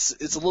like it's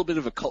a little bit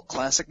of a cult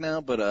classic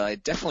now, but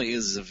it definitely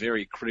is a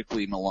very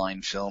critically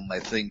maligned film. I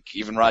think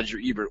even Roger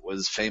Ebert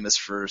was famous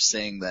for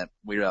saying that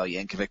Weird Al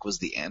Yankovic was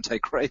the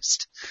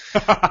Antichrist.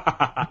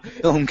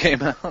 Film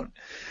came out.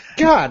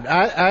 God,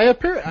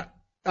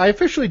 I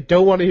officially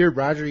don't want to hear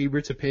Roger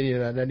Ebert's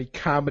opinion on any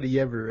comedy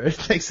ever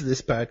thanks to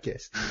this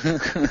podcast.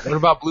 What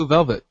about Blue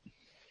Velvet?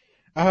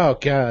 Oh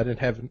God in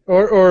heaven.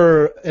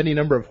 Or any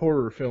number of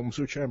horror films,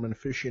 which I'm an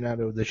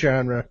aficionado of the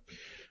genre.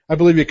 I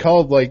believe you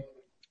called like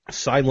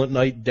Silent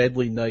Night,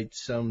 Deadly Night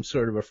some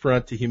sort of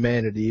affront to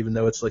humanity, even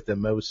though it's like the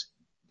most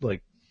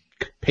like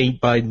paint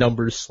by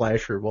numbers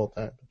slasher of all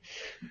time.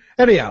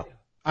 Anyhow,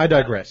 I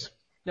digress.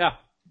 Yeah.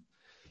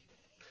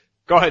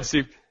 Go ahead,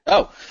 Steve.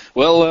 Oh,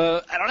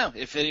 well, I don't know.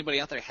 If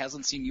anybody out there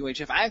hasn't seen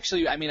UHF,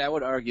 I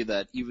would argue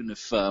that even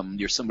if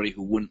you're somebody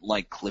who wouldn't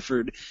like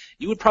Clifford,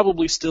 you would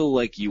probably still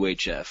like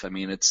UHF. I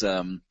mean, it's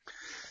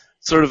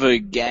sort of a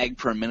gag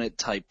per minute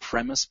type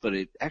premise, but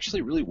it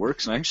actually really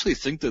works, and I actually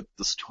think that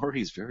the story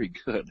is very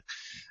good.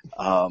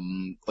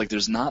 Like,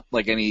 there's not,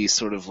 like, any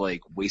sort of,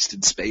 like,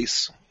 wasted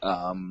space.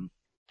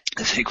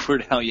 I think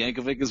Weird Al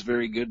Yankovic is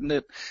very good in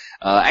it.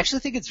 I actually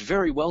think it's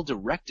very well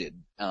directed,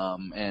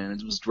 and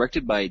it was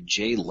directed by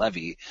Jay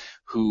Levy,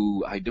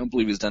 who I don't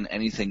believe has done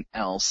anything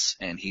else,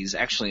 and he's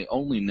actually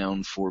only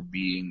known for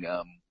being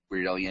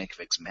Weird Al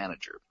Yankovic's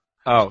manager.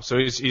 Oh, so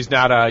he's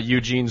not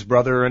Eugene's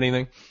brother or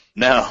anything?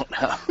 No.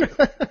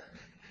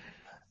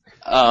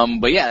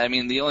 But yeah, I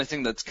mean, the only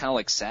thing that's kind of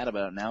like sad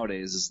about it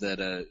nowadays is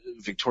that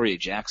Victoria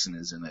Jackson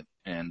is in it,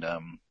 and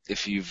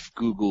if you've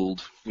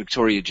Googled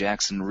Victoria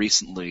Jackson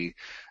recently,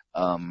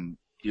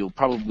 you'll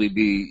probably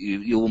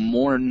you'll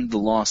mourn the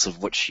loss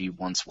of what she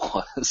once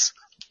was.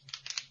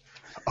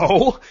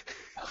 Oh,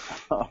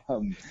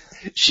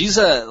 she's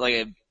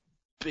a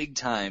big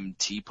time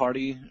Tea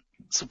Party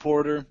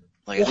supporter.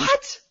 Like,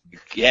 what?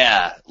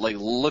 Yeah, like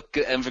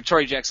and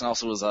Victoria Jackson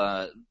also was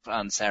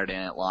on Saturday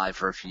Night Live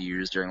for a few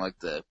years during like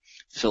the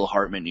Phil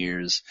Hartman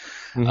years.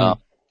 Mm-hmm.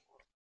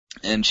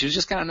 And she was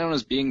just kind of known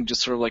as being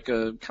just sort of like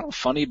a kind of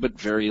funny but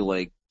very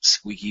like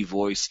squeaky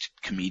voiced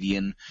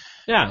comedian.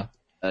 Yeah.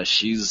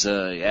 She's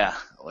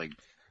like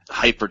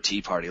hyper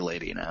Tea Party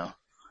lady now.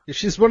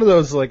 She's one of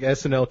those like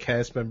SNL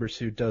cast members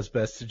who does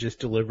best to just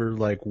deliver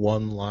like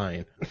one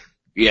line.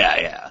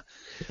 Yeah.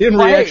 In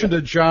reaction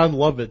to John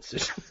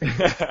Lovitz.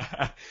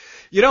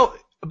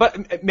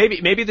 But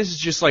maybe this is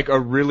just like a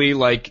really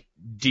like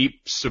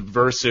deep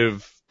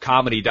subversive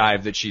comedy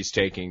dive that she's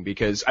taking,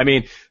 because I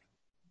mean,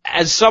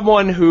 as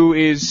someone who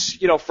is,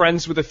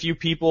 friends with a few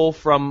people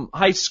from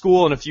high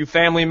school and a few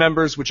family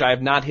members, which I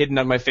have not hidden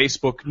on my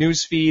Facebook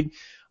newsfeed,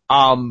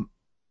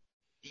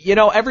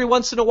 every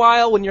once in a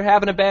while when you're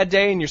having a bad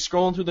day and you're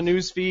scrolling through the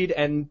newsfeed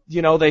and,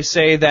 they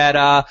say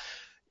that,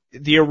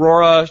 the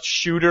Aurora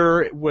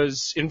shooter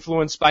was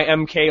influenced by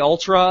MK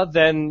Ultra,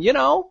 then,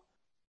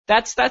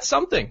 that's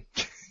something.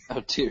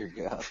 Oh, dear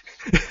God.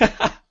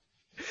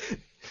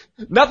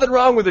 Nothing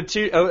wrong with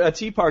a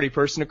Tea Party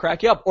person to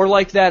crack you up. Or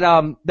like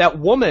that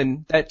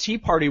woman, that Tea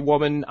Party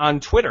woman on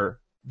Twitter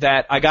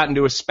that I got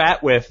into a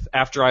spat with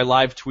after I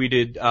live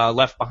tweeted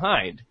Left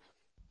Behind.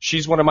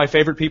 She's one of my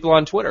favorite people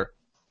on Twitter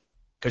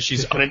because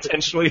she's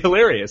unintentionally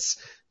hilarious.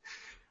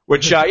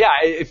 Which,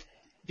 if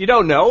you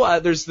don't know,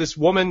 there's this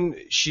woman,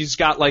 she's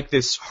got like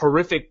this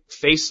horrific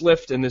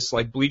facelift and this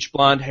like bleach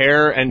blonde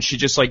hair, and she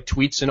just like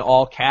tweets in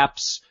all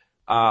caps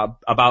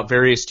about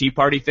various Tea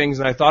Party things,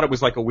 and I thought it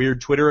was like a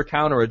weird Twitter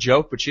account or a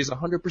joke, but she's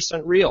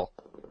 100% real.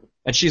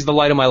 And she's the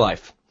light of my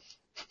life.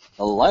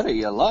 The light of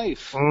your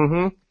life.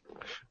 Mm-hmm.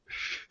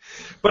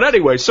 But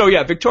anyway, so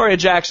yeah, Victoria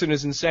Jackson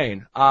is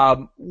insane.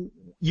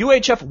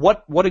 UHF,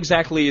 what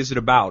exactly is it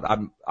about?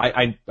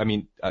 I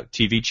mean, a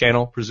TV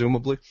channel,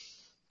 presumably?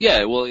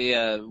 Yeah, well,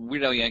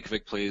 Weird Al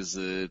Yankovic plays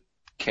the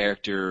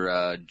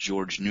character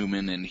George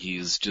Newman, and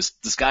he's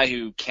just this guy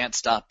who can't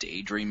stop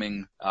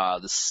daydreaming.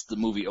 The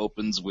movie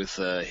opens with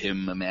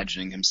him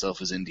imagining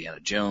himself as Indiana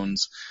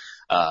Jones.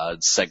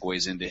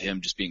 Segues into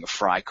him just being a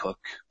fry cook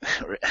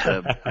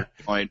at a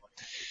point.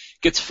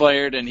 Gets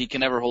fired, and he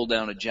can never hold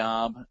down a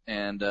job.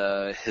 And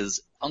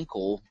his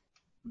uncle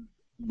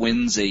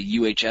wins a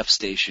UHF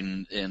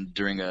station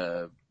during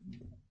a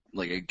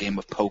game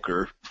of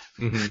poker.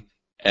 Mm-hmm.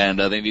 And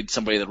they need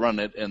somebody to run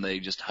it, and they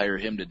just hire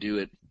him to do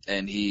it.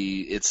 And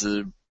it's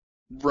a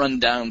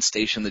run-down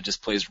station that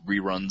just plays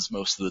reruns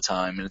most of the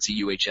time, and it's a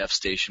UHF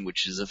station,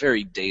 which is a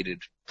very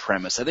dated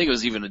premise. I think it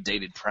was even a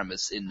dated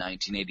premise in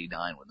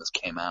 1989 when this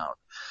came out.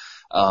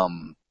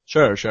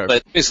 Sure.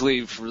 But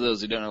basically, for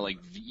those who don't know, like,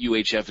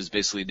 UHF is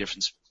basically a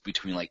difference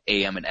between, like,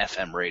 AM and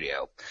FM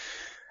radio,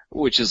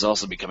 which is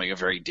also becoming a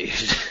very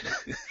dated...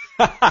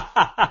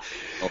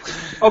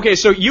 Okay,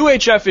 so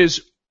UHF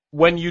is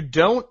when you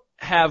don't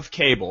have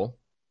cable,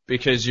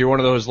 because you're one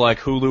of those like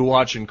Hulu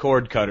watching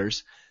cord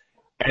cutters,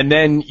 and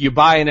then you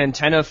buy an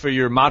antenna for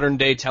your modern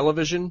day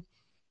television,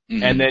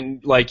 mm-hmm. and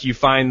then like you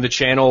find the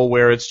channel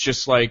where it's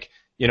just like,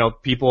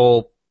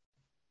 people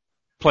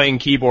playing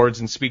keyboards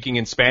and speaking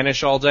in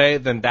Spanish all day,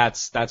 then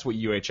that's what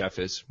UHF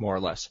is, more or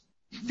less.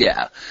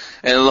 Yeah.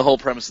 And the whole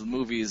premise of the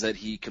movie is that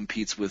he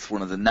competes with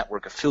one of the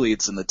network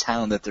affiliates in the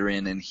town that they're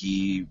in, and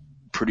he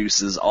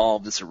produces all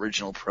of this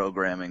original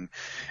programming,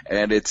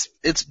 and it's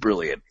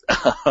brilliant.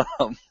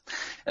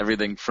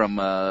 Everything from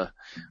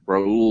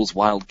Raoul's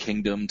Wild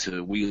Kingdom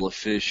to Wheel of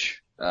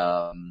Fish,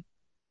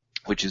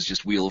 which is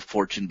just Wheel of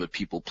Fortune, but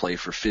people play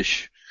for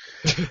fish.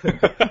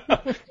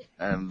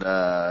 And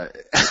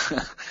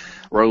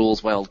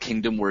Raoul's Wild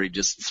Kingdom, where he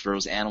just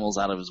throws animals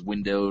out of his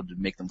window to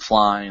make them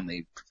fly, and they,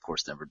 of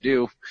course, never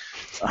do.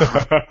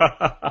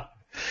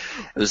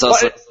 There's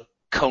also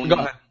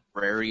Conan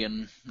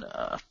Librarian.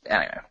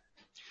 Anyway.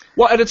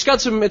 Well, and it's got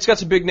some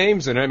big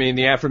names in it. I mean,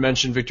 the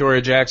aforementioned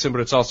Victoria Jackson,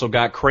 but it's also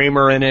got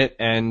Kramer in it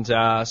and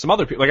some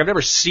other people. Like, I've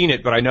never seen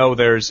it, but I know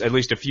there's at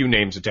least a few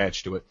names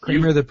attached to it.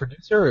 Kramer, the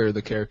producer, or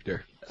the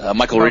character?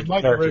 Michael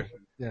Richards.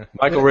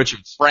 Michael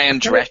Richards. Fran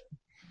Drescher.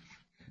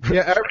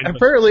 Yeah,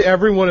 apparently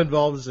everyone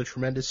involved is a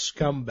tremendous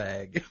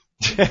scumbag.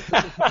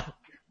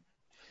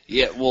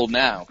 Yeah, well,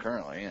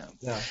 currently,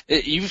 yeah.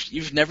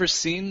 You've never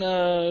seen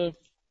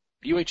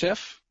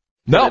UHF?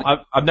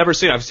 No, I've never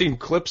seen it. I've seen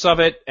clips of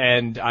it,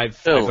 and I've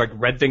like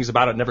read things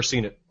about it. Never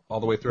seen it all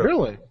the way through.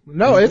 Really?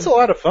 No, it's a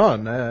lot of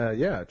fun.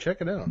 Yeah, check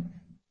it out.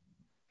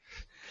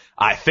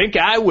 I think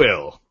I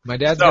will. My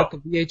dad's got the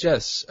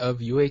VHS of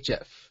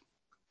UHF.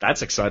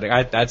 That's exciting.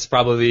 That's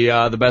probably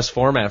the best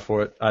format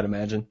for it, I'd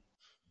imagine.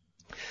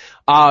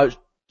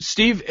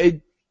 Steve,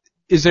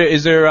 is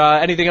there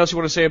anything else you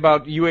want to say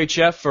about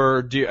UHF,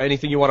 or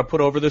anything you want to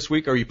put over this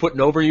week? Are you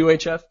putting over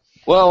UHF?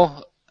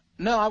 Well,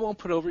 no, I won't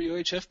put over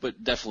UHF,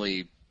 but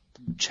definitely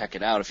check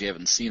it out if you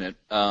haven't seen it.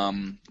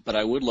 But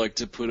I would like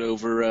to put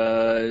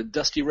over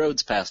Dusty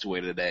Rhodes passed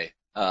away today.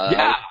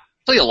 Yeah.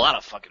 I'll tell you, a lot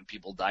of fucking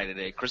people died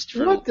today.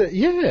 Christopher. What the?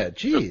 Yeah,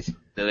 jeez.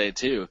 Today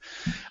too.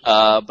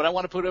 But I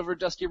want to put over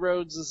Dusty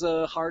Rhodes'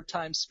 hard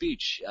time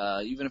speech.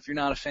 Even if you're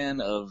not a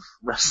fan of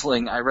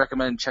wrestling, I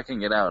recommend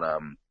checking it out.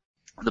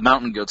 The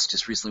Mountain Goats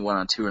just recently went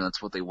on tour, and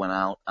that's what they went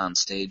out on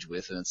stage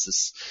with, and it's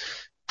this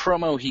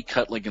promo he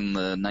cut like in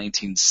the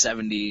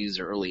 1970s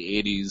or early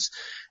 80s,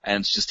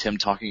 and it's just him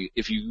talking.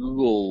 If you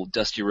Google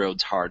Dusty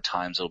Rhodes hard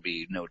times, it'll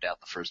be no doubt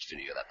the first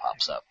video that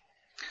pops up.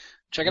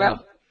 Check it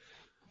out.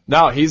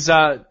 No, he's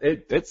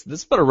this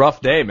has been a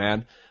rough day,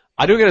 man.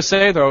 I do gotta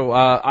say though,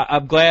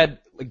 I'm glad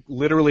like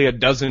literally a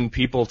dozen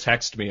people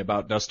text me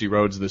about Dusty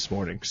Rhodes this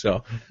morning,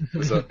 so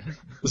it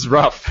was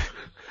rough.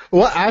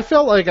 Well, I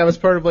felt like I was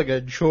part of like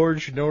a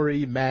George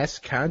Norrie mass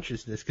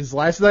consciousness, because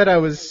last night I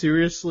was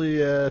seriously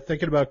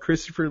thinking about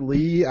Christopher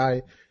Lee.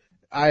 I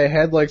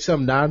had like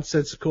some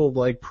nonsensical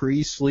like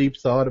pre-sleep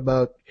thought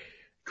about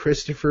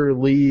Christopher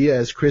Lee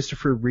as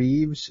Christopher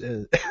Reeves.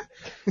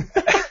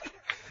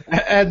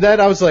 And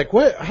then I was like,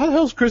 what? How the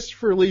hell is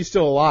Christopher Lee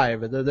still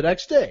alive? And then the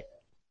next day.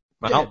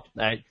 Well,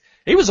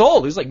 He was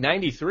old. He was like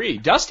 93.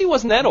 Dusty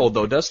wasn't that old,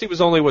 though. Dusty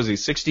was only, was he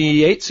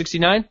 68,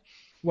 69?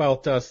 Well,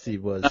 Dusty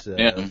was,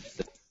 Yeah.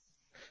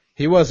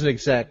 he wasn't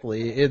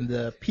exactly in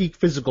the peak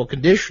physical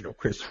condition of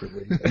Christopher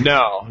Lee.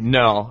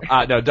 No,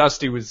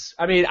 Dusty was,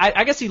 I mean,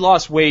 I guess he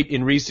lost weight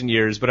in recent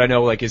years, but I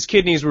know, like, his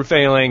kidneys were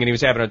failing and he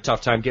was having a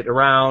tough time getting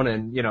around,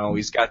 and, you know,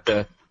 he's got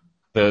the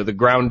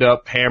ground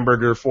up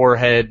hamburger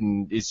forehead,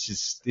 and it's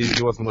just,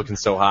 he wasn't looking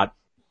so hot.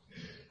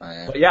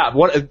 But yeah,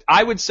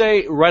 I would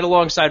say right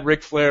alongside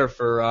Ric Flair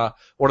for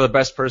one of the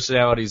best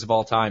personalities of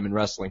all time in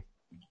wrestling.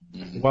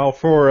 Well,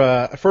 for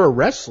a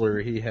wrestler,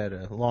 he had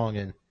a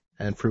long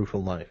and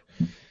fruitful life.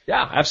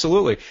 Yeah,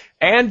 absolutely.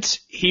 And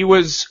he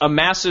was a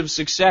massive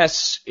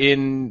success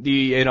in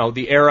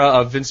the era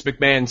of Vince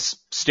McMahon's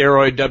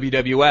steroid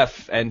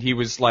WWF, and he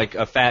was like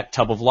a fat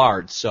tub of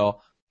lard.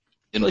 So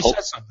In really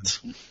says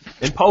something.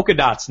 In polka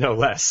dots, no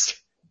less.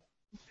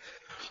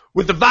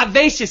 With the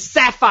vivacious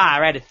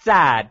sapphire at its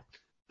side.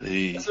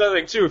 That's another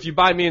thing too. If you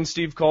buy me and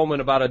Steve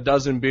Coleman about a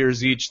dozen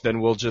beers each, then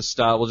we'll just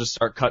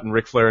start cutting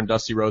Ric Flair and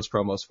Dusty Rhodes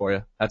promos for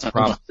you. That's a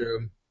promise.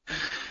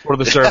 For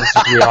the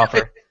services we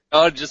offer.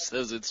 Oh, it just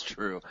says it's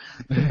true.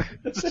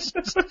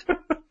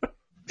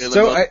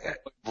 So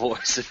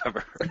voice I've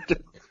ever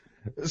heard.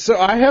 So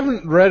I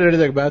haven't read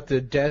anything about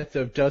the death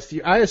of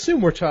Dusty. I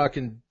assume we're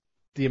talking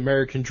the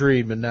American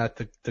Dream and not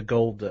the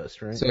Gold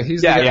Dust, right? So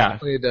he's the guy who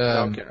played,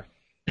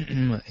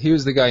 he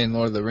was the guy in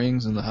Lord of the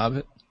Rings and The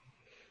Hobbit.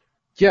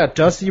 Yeah,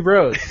 Dusty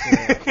Rhodes.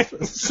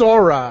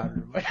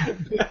 Sauron.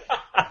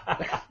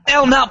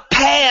 They'll not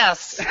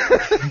pass!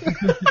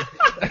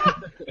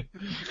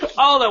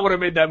 Oh, that would have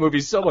made that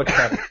movie so much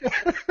better.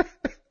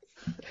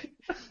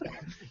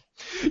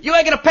 You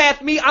ain't gonna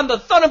pass me. I'm the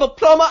son of a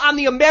plumber. I'm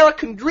the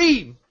American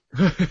Dream.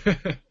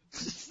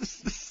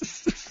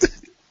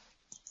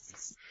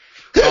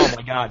 Oh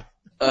my God.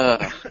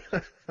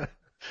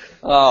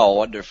 Oh,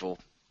 wonderful.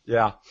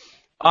 Yeah.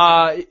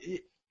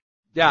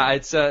 Yeah,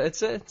 it's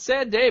a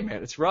sad day,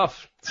 man. It's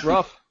rough. It's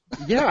rough.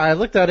 Yeah, I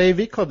looked at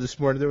AV Club this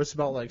morning. There was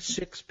about like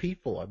 6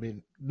 people. I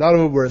mean, none of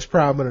them were as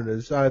prominent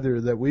as either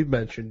that we've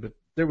mentioned, but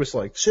there was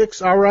like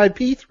 6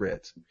 RIP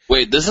threads.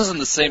 Wait, this isn't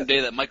the same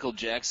day that Michael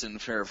Jackson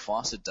and Farrah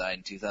Fawcett died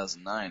in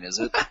 2009, is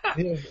it?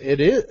 Yeah, it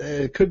is.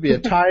 It could be a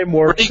time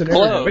warp Pretty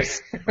scenario.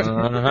 close.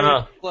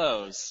 Uh-huh.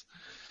 Close.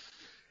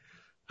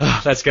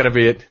 That's gotta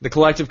be it. The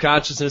collective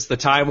consciousness, the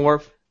time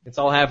warp. It's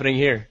all happening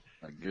here.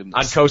 My goodness.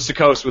 On Coast to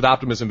Coast with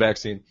Optimism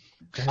Vaccine.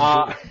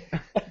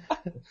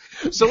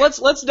 So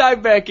let's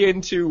dive back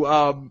into.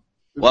 Well,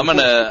 I'm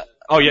gonna.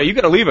 Oh yeah, you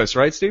gotta leave us,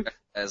 right, Steve?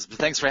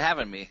 Thanks for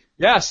having me.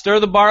 Yeah, stir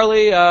the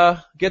barley,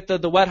 get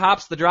the wet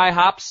hops, the dry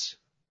hops,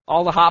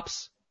 all the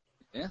hops.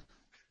 Yeah.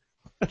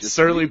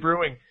 Surly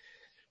Brewing.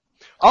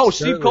 Oh,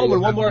 Steve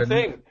Coleman, one more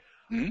thing.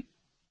 Hmm?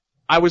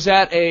 I was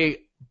at a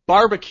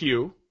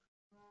barbecue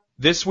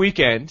this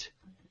weekend,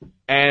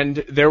 and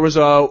there was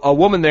a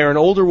woman there, an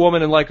older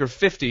woman in like her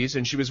 50s,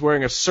 and she was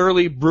wearing a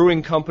Surly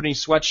Brewing Company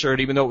sweatshirt,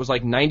 even though it was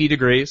like 90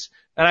 degrees.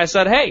 And I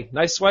said, "Hey,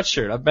 nice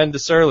sweatshirt. I've been to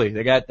Surly.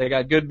 They got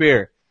good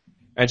beer."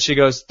 And she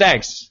goes,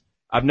 "Thanks.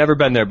 I've never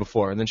been there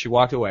before." And then she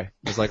walked away.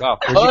 I was like, "Oh,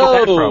 where'd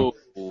you get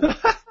that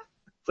from?"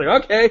 It's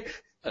like, okay.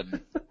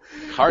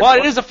 Well,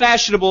 it is a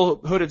fashionable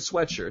hooded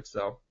sweatshirt,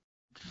 so.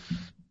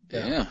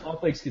 Yeah. All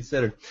things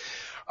considered.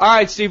 All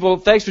right, Steve. Well,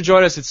 thanks for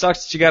joining us. It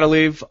sucks that you got to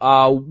leave.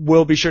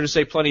 We'll be sure to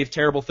say plenty of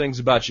terrible things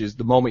about you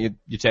the moment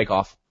you take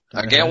off.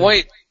 I can't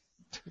wait.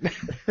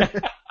 All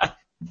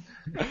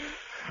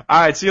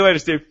right. See you later,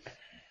 Steve.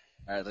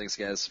 All right, thanks,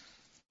 guys.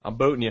 I'm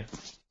booting you.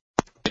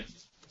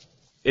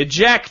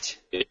 Eject.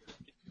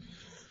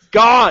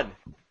 Gone.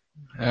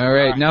 All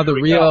right, now the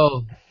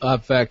real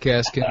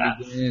Fatcast can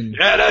begin.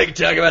 Yeah, now you can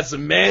talk about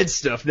some mad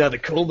stuff now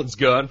that Coleman's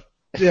gone.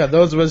 Yeah,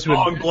 those of us who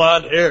Long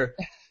blonde hair.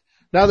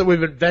 now that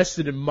we've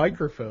invested in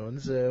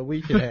microphones,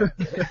 we can have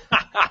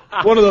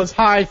one of those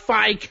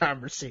hi-fi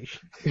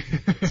conversations.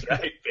 That's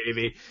right,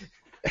 baby.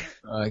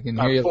 I can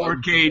hear you.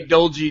 4K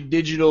Dolby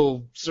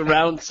digital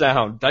surround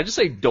sound. Did I just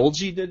say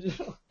Dolby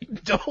digital?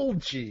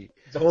 Dolgy.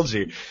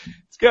 Dolby.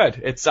 It's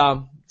good. It's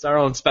our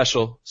own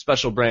special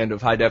brand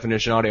of high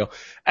definition audio.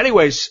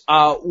 Anyways,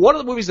 one of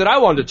the movies that I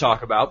wanted to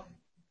talk about,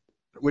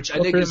 which I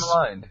think is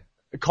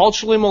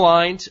culturally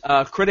maligned.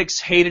 Critics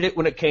hated it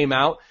when it came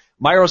out.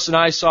 Myros and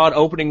I saw it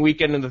opening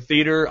weekend in the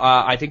theater.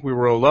 I think we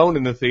were alone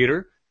in the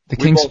theater. The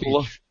King's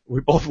Speech.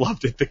 We both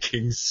loved it. The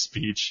King's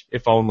Speech,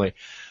 if only.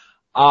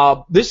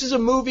 This is a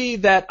movie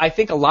that I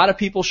think a lot of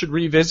people should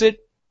revisit,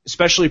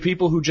 especially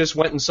people who just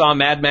went and saw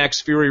Mad Max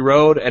Fury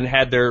Road and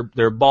had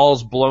their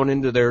balls blown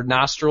into their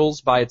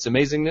nostrils by its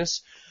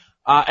amazingness.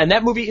 And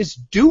that movie is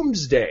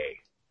Doomsday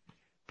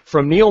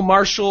from Neil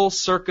Marshall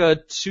circa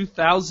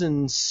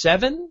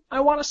 2007, I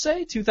want to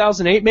say,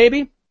 2008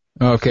 maybe.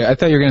 Okay, I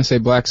thought you were going to say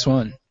Black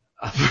Swan.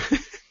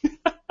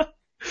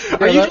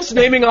 Are you just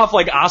naming off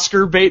like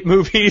Oscar bait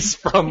movies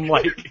from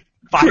like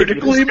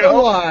Critically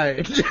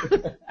maligned.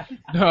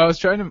 No, I was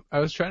trying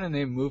to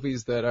name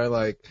movies that are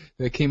like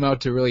that came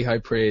out to really high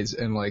praise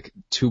and like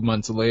 2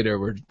 months later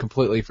were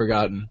completely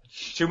forgotten.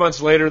 2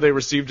 months later, they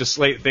received a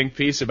Slate think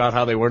piece about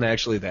how they weren't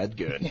actually that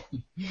good.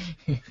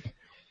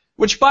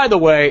 Which, by the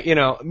way, you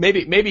know,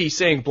 maybe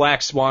saying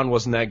Black Swan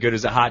wasn't that good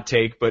is a hot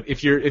take, but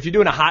if you're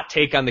doing a hot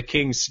take on the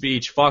King's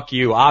Speech, fuck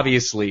you.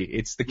 Obviously,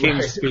 it's the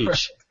King's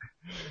Speech.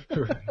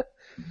 Right.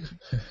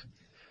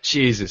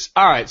 Jesus.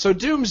 All right, so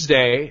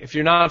Doomsday, if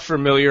you're not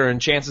familiar,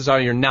 and chances are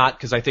you're not,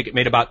 because I think it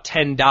made about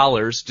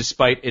 $10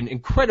 despite an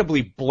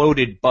incredibly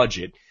bloated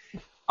budget.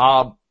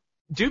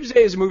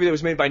 Doomsday is a movie that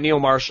was made by Neil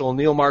Marshall.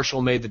 Neil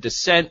Marshall made The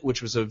Descent,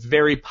 which was a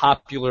very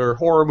popular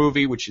horror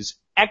movie, which is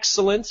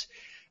excellent.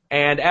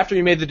 And after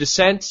he made The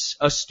Descent,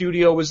 a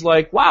studio was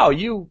like, wow,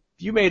 you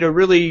made a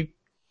really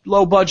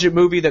low-budget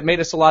movie that made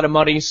us a lot of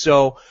money,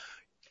 so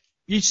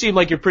you seem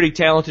like you're a pretty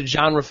talented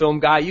genre film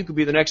guy. You could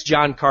be the next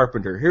John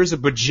Carpenter. Here's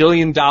 $1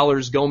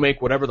 bajillion. Go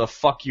make whatever the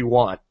fuck you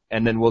want,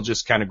 and then we'll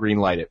just kind of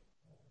greenlight it.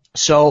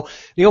 So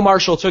Neil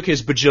Marshall took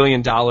his $1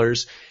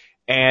 bajillion,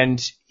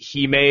 and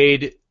he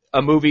made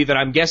a movie that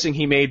I'm guessing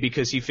he made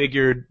because he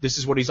figured this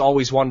is what he's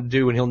always wanted to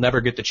do, and he'll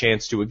never get the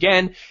chance to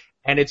again.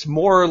 And it's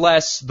more or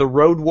less The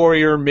Road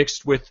Warrior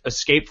mixed with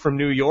Escape from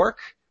New York.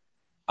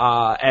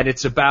 And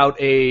it's about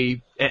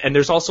and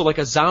there's also like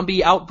a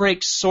zombie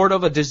outbreak, sort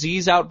of a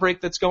disease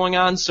outbreak that's going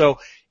on. So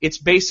it's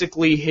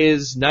basically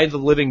his Night of the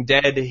Living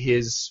Dead,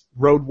 his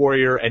Road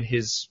Warrior, and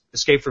his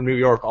Escape from New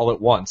York all at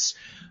once.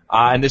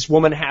 And this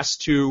woman has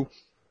to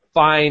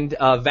find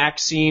a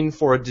vaccine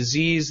for a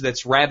disease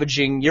that's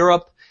ravaging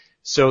Europe.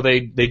 So they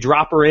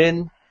drop her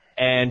in,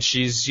 and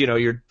she's, you know,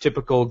 your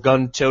typical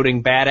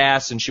gun-toting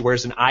badass, and she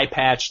wears an eye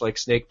patch like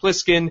Snake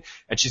Plissken,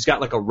 and she's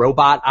got like a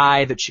robot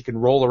eye that she can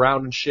roll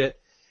around and shit.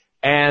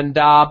 And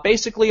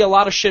basically a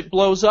lot of shit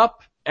blows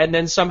up, and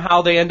then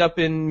somehow they end up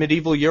in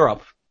medieval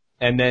Europe,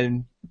 and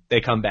then they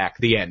come back.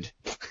 The end.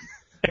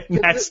 And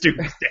that's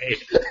Doomsday.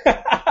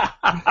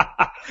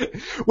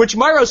 Which,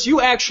 Myros, you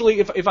actually,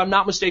 if I'm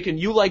not mistaken,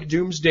 you like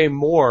Doomsday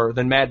more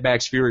than Mad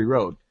Max Fury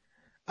Road.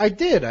 I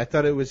did. I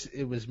thought it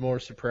was more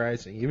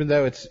surprising, even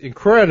though it's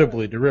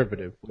incredibly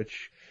derivative,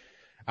 which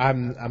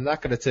I'm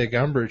not going to take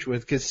umbrage with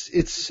because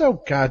it's so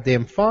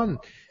goddamn fun.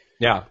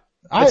 Yeah,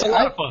 it's a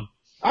lot of fun.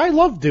 I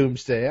love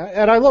Doomsday,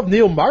 and I love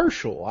Neil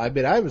Marshall. I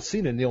mean, I haven't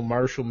seen a Neil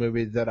Marshall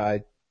movie that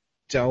I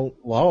don't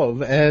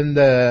love. And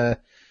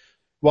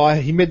well,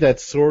 he made that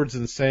Swords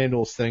and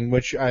Sandals thing,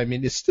 which I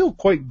mean is still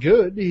quite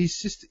good.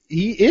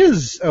 He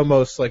is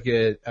almost like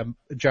a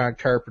John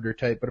Carpenter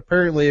type, but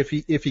apparently if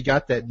he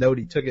got that note,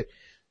 he took it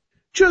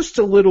just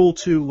a little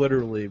too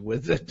literally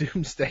with the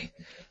Doomsday.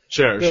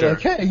 Sure.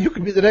 Like, hey, you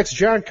could be the next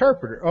John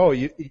Carpenter. Oh,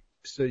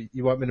 so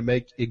you want me to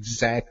make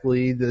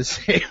exactly the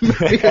same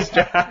movie as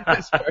John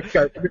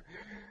Carpenter?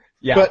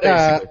 Yeah,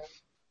 but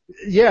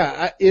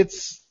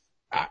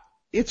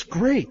it's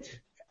great.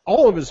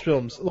 All of his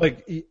films,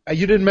 like you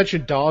didn't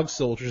mention Dog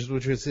Soldiers,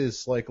 which was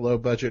his like low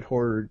budget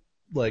horror.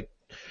 Like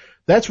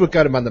that's what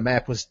got him on the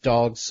map was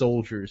Dog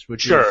Soldiers,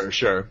 which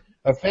is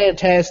a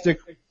fantastic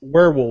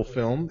werewolf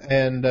film,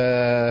 and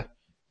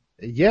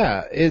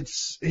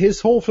it's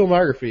his whole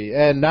filmography,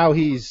 and now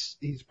he's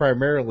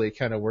primarily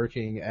kind of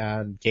working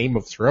on Game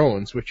of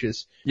Thrones, which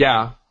is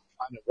kind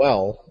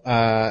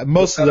of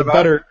most of the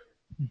better.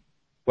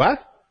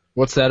 What?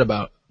 What's that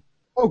about?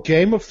 Oh,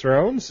 Game of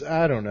Thrones?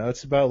 I don't know.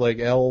 It's about like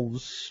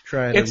elves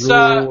trying to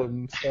rule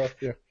and stuff.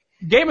 Yeah.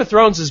 Game of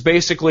Thrones is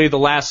basically the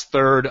last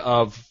third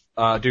of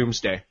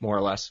Doomsday, more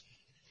or less.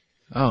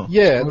 Oh.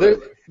 Yeah,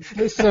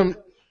 there's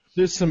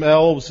some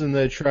elves and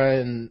they try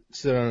and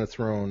sit on a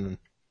throne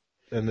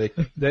and they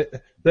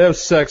have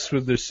sex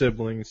with their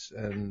siblings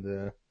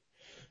and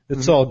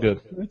it's all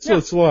good.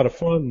 It's a lot of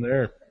fun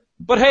there.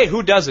 But hey,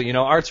 who doesn't? You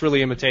know, art's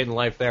really imitating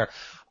life there.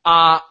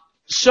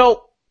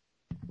 So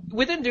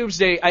within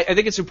Doomsday, I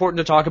think it's important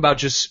to talk about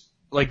just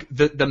like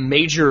the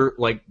major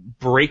like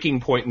breaking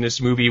point in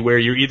this movie where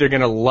you're either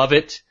gonna love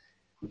it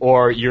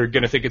or you're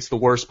gonna think it's the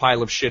worst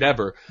pile of shit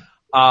ever.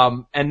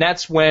 And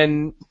that's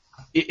when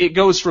it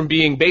goes from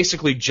being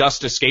basically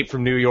just Escape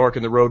from New York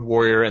and the Road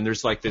Warrior, and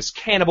there's like this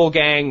cannibal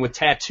gang with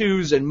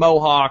tattoos and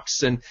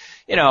mohawks and,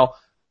 you know,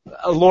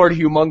 a Lord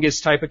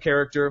Humongous type of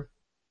character.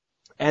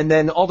 And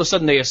then all of a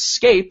sudden they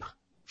escape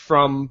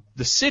from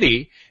the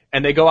city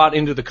and they go out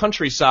into the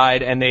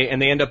countryside and they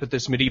end up at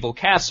this medieval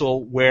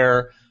castle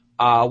where,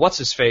 what's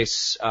his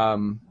face,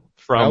 from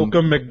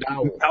Malcolm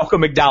McDowell.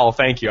 Malcolm McDowell,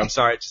 thank you. I'm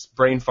sorry, I just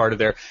brain farted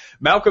there.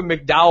 Malcolm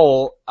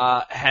McDowell,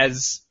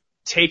 has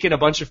taken a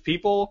bunch of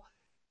people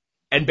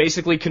and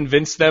basically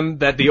convinced them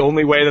that the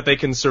only way that they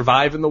can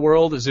survive in the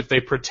world is if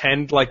they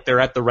pretend like they're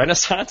at the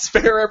Renaissance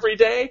fair every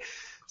day.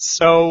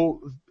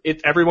 So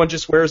everyone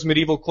just wears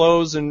medieval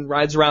clothes and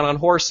rides around on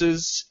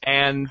horses,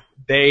 and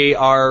they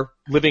are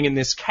living in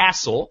this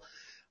castle,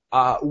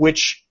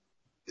 which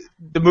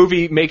the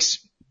movie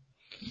makes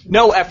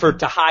no effort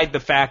to hide the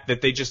fact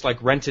that they just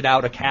like rented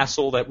out a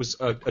castle that was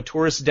a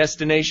tourist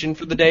destination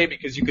for the day,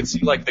 because you can see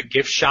like the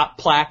gift shop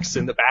plaques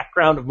in the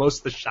background of most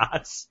of the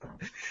shots.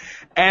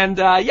 And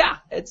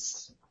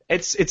it's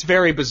It's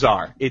very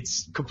bizarre.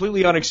 It's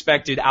completely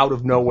unexpected, out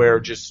of nowhere,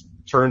 just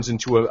turns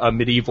into a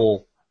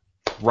medieval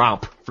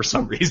romp for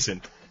some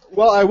reason.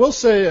 Well, I will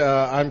say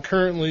I'm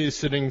currently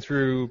sitting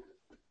through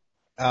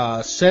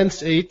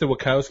Sense8, the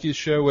Wachowskis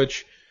show,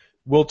 which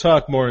we'll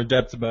talk more in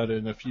depth about it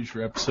in a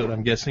future episode,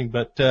 I'm guessing.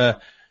 But I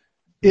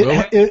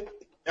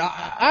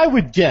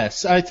would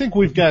guess. I think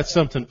we've got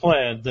something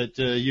planned that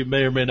you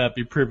may or may not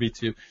be privy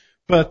to.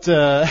 But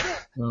oh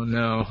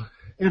no,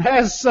 it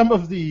has some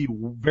of the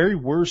very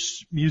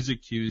worst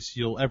music cues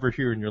you'll ever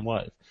hear in your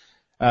life.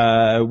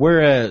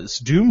 Whereas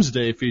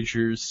Doomsday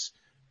features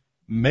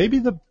maybe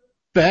the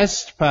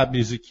best pop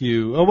music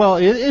cue. Oh, well,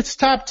 it's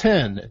top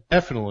 10,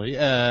 definitely.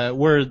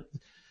 Where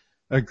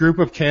a group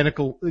of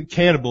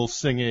cannibals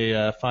sing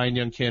a Fine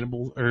Young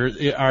Cannibal,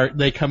 or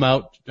they come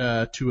out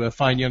to a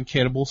Fine Young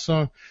Cannibal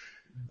song.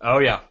 Oh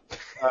yeah.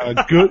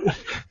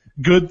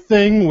 Good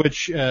Thing,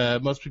 which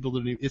most people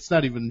don't even, it's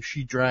not even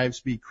She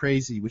Drives Me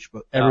Crazy, which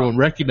everyone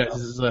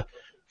recognizes as a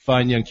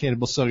Fine Young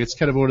Cannibal song. It's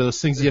kind of one of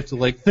those things you have to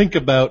like think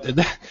about,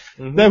 and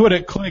then when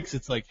it clicks,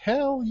 it's like,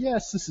 hell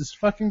yes, this is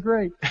fucking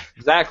great.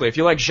 Exactly. If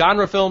you like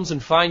genre films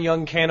and Fine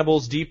Young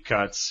Cannibals deep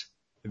cuts,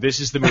 this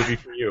is the movie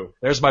for you.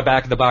 There's my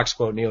back of the box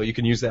quote, Neil. You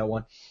can use that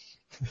one.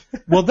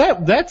 Well,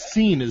 that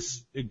scene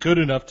is good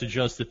enough to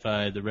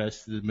justify the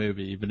rest of the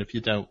movie, even if you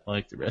don't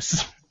like the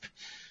rest.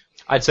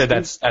 I'd say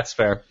that's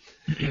fair.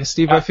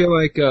 Steve, I feel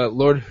like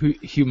Lord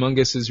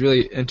Humongous has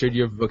really entered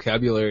your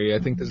vocabulary. I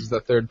think this is the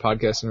third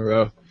podcast in a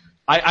row.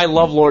 I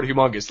love Lord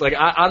Humongous. Like,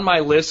 on my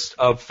list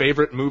of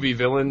favorite movie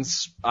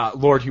villains,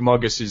 Lord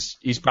Humongous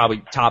he's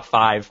probably top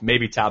 5,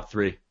 maybe top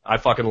 3. I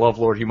fucking love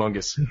Lord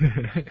Humongous.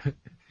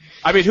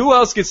 I mean, who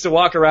else gets to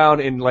walk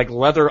around in like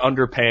leather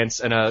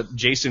underpants and a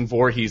Jason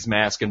Voorhees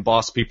mask and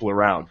boss people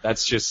around?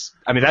 That's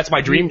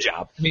my dream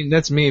job. I mean,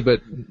 that's me,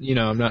 but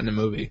I'm not in a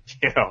movie.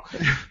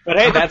 But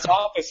hey, that's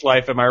office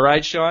life. Am I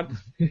right, Sean?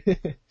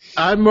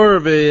 I'm more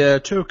of a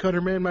toe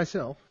cutter man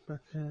myself, but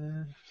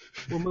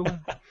we'll move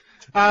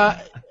on.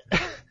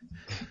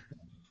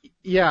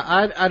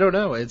 Yeah, I don't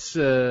know. It's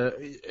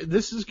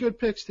this is a good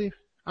pick, Steve.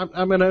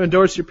 I'm going to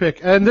endorse your pick,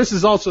 and this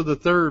is also the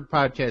third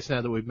podcast now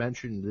that we've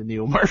mentioned the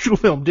Neil Marshall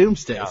film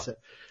Doomsday. Yeah. So.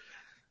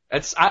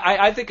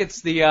 I think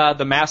it's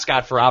the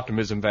mascot for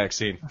optimism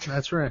vaccine.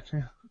 That's right.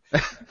 Yeah.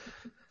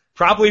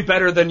 Probably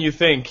better than you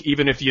think,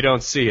 even if you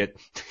don't see it.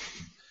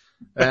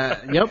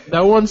 Yep,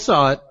 no one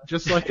saw it,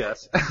 just like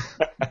us.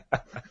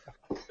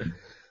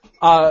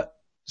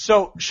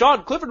 So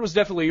Sean, Clifford was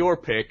definitely your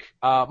pick.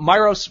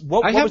 Myros,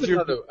 what was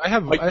your? I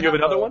have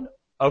another one.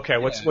 Okay,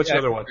 what's your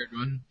other one?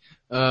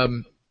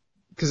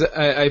 Because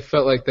I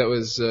felt like that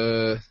was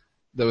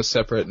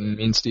separate, and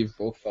me and Steve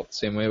both felt the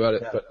same way about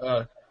it.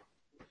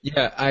 Yeah.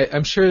 But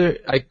I'm sure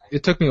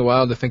it took me a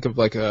while to think of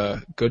like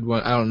a good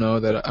one. I don't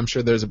know that I'm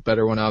sure there's a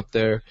better one out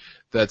there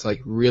that's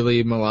like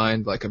really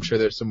maligned. Like I'm sure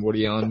there's some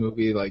Woody Allen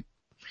movie like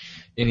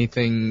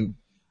anything.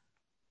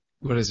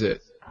 What is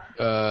it?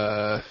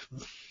 The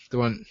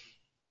one.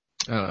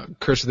 I don't know,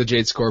 Curse of the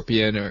Jade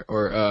Scorpion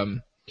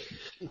or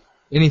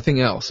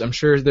anything else. I'm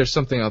sure there's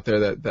something out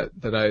there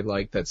that I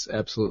like that's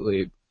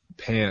absolutely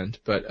panned,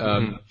 but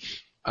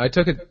I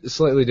took a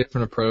slightly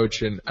different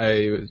approach, and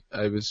I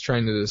was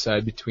trying to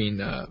decide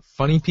between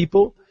Funny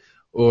People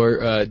or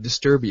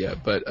Disturbia,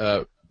 but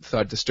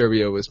thought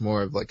Disturbia was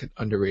more of like an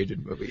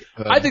underrated movie.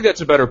 I think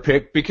that's a better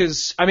pick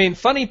because I mean,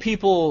 Funny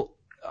People.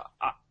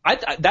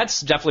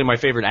 That's definitely my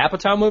favorite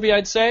Apatow movie,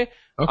 I'd say.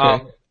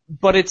 Okay,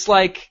 but it's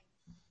like.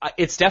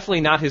 It's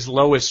definitely not his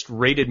lowest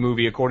rated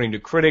movie according to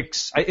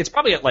critics. It's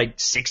probably at like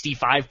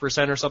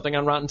 65% or something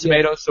on Rotten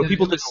Tomatoes, so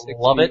people just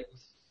love it.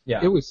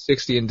 Yeah. It was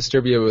 60 and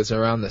Disturbia was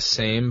around the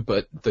same,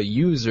 but the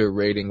user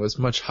rating was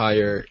much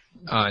higher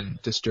on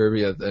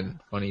Disturbia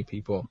than Funny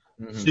People.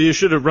 Mm-hmm. So you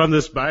should have run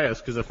this by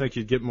us because I think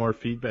you'd get more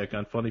feedback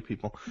on Funny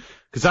People.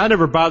 Because I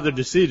never bothered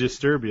to see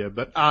Disturbia,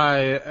 but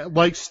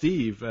like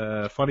Steve,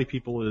 Funny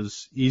People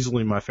is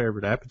easily my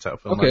favorite Apatow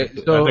film. Okay, I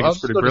think it's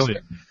pretty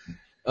brilliant.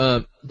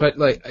 But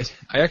like,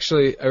 I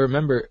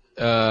remember,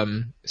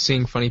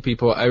 seeing Funny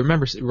People. I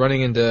remember running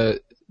into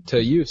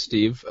you,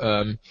 Steve,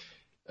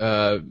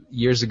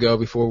 years ago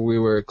before we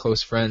were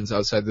close friends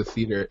outside the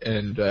theater,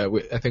 and,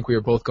 I think we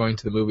were both going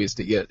to the movies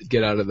to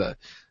get out of the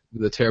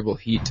terrible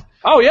heat.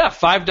 Oh yeah,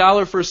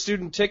 $5 for a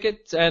student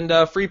ticket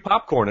and, free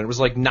popcorn. It was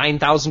like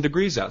 9,000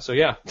 degrees out, so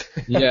yeah.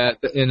 Yeah,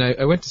 and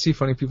I went to see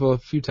Funny People a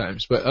few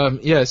times, but,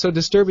 so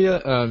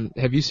Disturbia,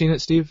 have you seen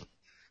it, Steve?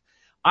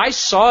 I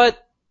saw it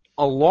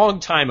a long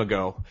time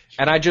ago,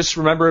 and I just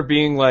remember it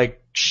being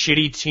like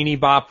shitty teeny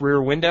bop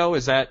Rear Window.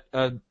 Is that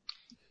a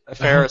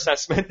fair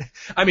assessment?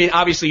 I mean,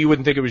 obviously you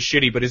wouldn't think it was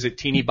shitty, but is it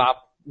teeny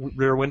bop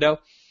Rear Window?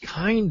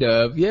 Kind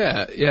of,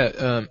 yeah.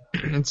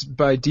 It's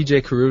by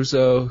DJ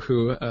Caruso,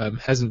 who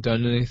hasn't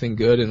done anything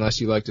good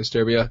unless you like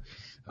Disturbia.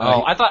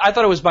 I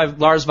thought it was by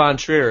Lars von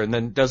Trier, and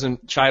then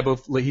doesn't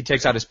Chibo, he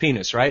takes out his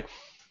penis, right?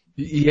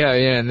 Yeah,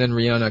 and then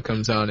Rihanna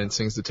comes on and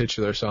sings the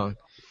titular song.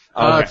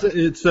 Okay.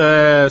 It's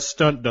a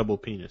stunt double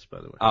penis, by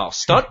the way. Oh,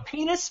 stunt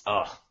penis?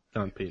 Oh.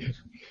 Stunt penis.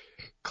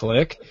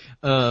 Click.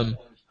 I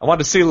want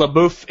to see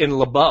LaBeouf in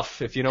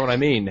LaBeouf, if you know what I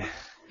mean.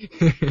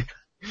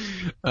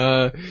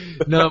 No,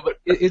 but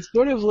it's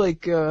sort of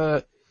like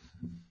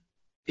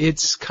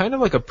it's kind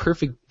of like a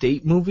perfect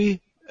date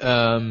movie,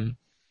 and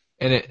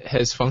it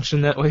has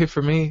functioned that way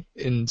for me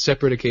in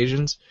separate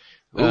occasions.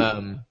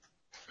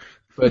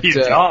 But You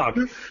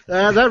dog.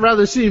 That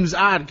rather seems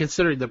odd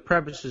considering the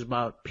premise is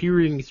about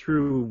peering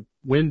through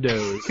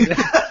windows.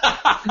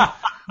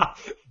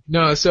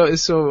 No,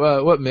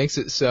 so what makes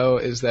it so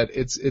is that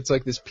it's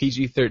like this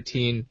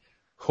PG-13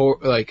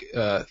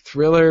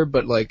 thriller,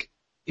 but like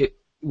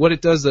what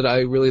it does that I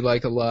really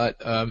like a lot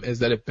is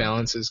that it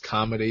balances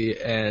comedy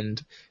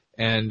and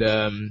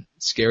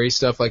scary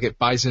stuff. Like it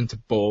buys into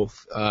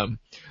both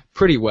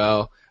pretty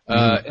well.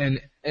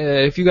 And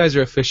if you guys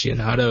are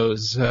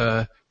aficionados,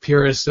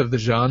 purists of the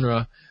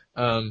genre,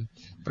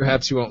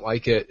 perhaps you won't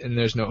like it, and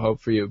there's no hope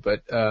for you.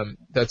 But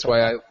that's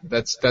why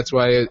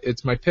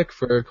it's my pick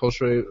for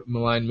culturally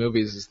maligned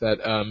movies. Is that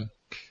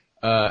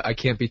I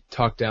can't be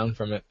talked down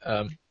from it.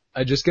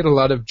 I just get a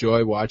lot of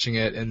joy watching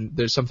it, and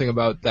there's something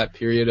about that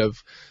period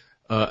of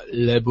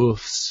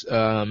Leboeuf's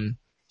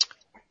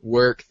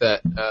work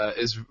that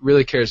is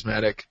really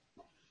charismatic.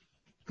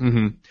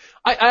 Mm-hmm.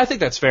 I think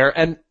that's fair,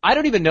 and I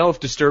don't even know if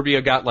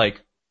Disturbia got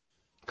like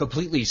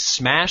completely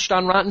smashed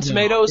on Rotten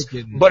Tomatoes, it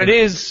didn't. but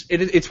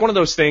it's one of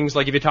those things.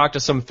 Like if you talk to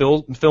some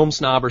film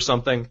snob or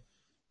something,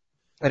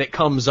 and it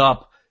comes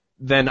up,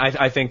 then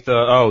I think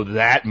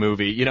that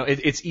movie,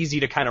 it's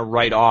easy to kind of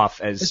write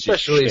off as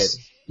Especially just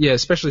shit. Yeah,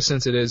 especially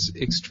since it is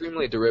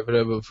extremely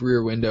derivative of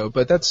Rear Window,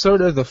 but that's sort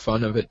of the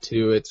fun of it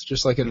too. It's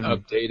just like an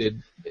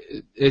updated.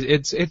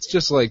 It's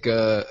just like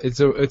it's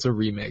a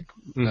remake.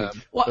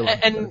 Well,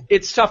 and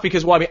it's tough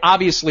because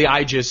obviously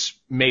I just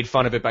made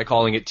fun of it by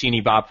calling it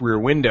Teeny Bop Rear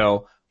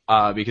Window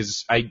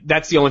because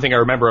that's the only thing I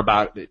remember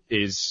about it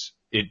is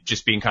it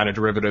just being kind of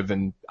derivative,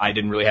 and I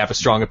didn't really have a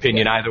strong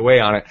opinion either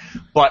way on it.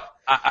 But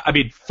I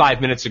mean,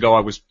 5 minutes ago I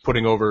was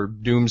putting over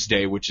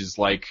Doomsday, which is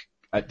like.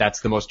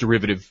 That's the most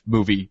derivative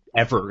movie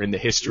ever in the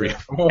history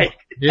of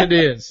it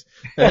is.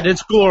 And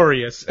it's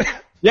glorious.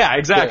 Yeah,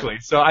 exactly.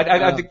 So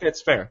I think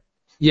that's fair.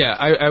 Yeah,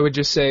 I would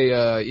just say,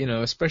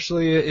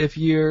 especially if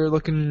you're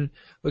looking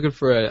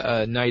for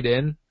a night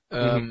in,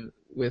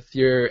 with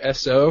your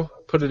SO,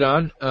 put it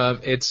on.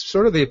 It's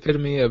sort of the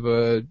epitome of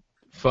a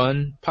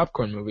fun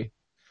popcorn movie.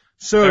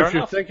 So Fair if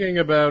you're enough. thinking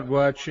about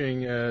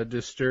watching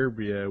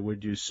Disturbia,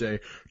 would you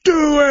say,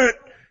 do it!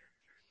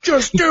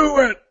 Just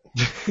do it!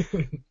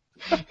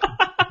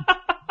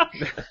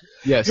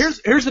 Yes.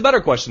 Here's the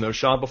better question though,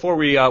 Sean. Before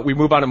we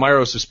move on to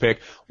Myros'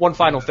 pick, one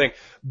final thing: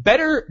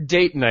 better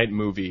date night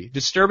movie,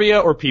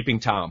 Disturbia or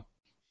Peeping Tom?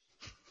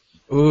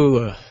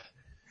 Ooh.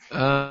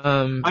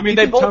 I mean,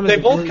 they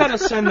both kind of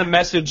send the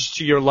message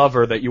to your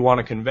lover that you want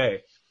to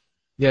convey.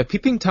 Yeah,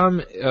 Peeping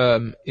Tom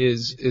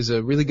is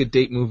a really good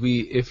date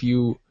movie if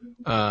you're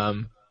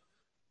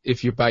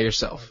by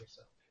yourself.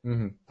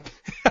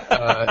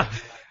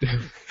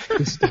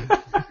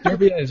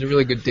 Disturbia is a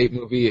really good date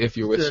movie if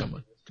you're with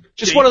someone.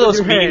 Just Date one of those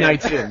with your meeting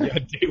hand. nights in. Yeah,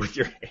 date with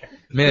your hand.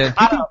 Man,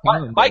 I don't know,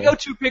 Peeping Tom, my though.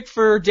 go-to pick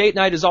for date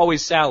night is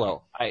always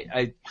Sallow.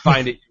 I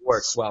find it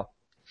works well.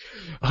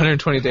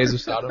 120 Days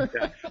of Sodom.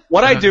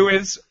 What I do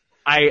is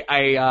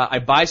I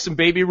buy some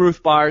Baby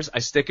Ruth bars, I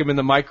stick them in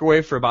the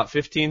microwave for about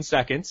 15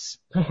 seconds,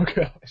 Oh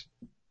gosh.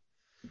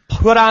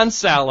 put on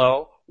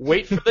Sallow,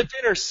 wait for the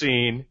dinner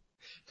scene,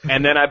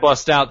 and then I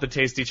bust out the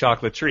tasty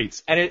chocolate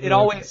treats. And it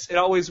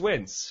always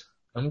wins.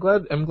 I'm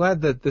glad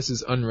that this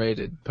is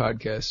unrated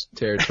podcast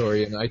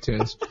territory in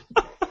iTunes.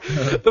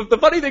 The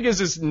funny thing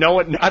is no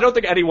one, I don't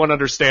think anyone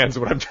understands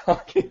what I'm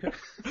talking about.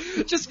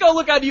 Just go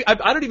look on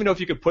I don't even know if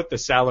you could put the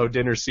Sallow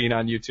dinner scene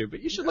on YouTube,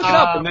 but you should look it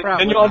up, and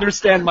then you'll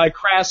understand my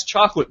crass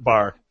chocolate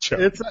bar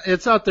joke.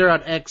 It's out there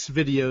on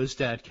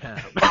xvideos.com.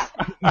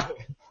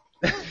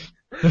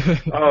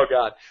 Oh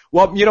God.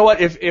 Well, you know what?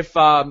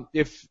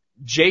 If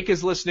Jake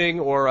is listening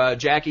or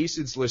Jack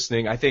Easton's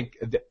listening, I think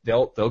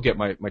they'll get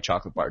my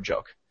chocolate bar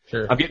joke.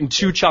 Sure. I'm getting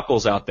 2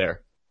 chuckles out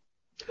there.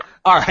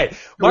 All right.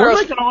 We're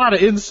Myros, making a lot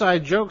of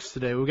inside jokes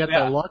today. We got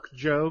Yeah. the luck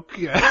joke.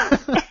 Yeah.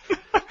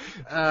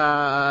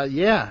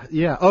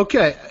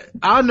 Okay.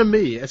 On to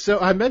me. So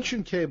I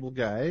mentioned Cable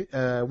Guy.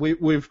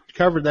 We've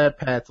covered that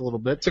path a little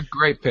bit. It's a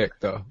great pick,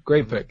 though.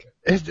 Great pick.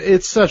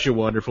 It's such a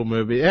wonderful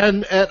movie,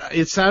 and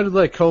it sounded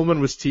like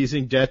Coleman was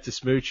teasing Death to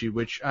Smoochie,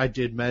 which I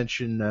did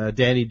mention.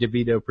 Danny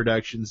DeVito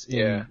Productions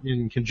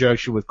in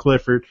conjunction with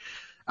Clifford.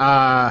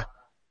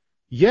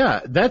 Yeah,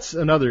 that's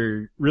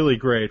another really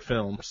great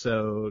film.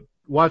 So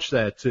watch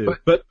that too.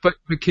 But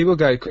Cable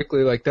Guy,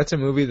 quickly, like that's a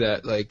movie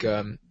that like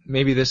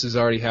maybe this has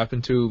already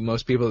happened to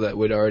most people that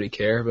would already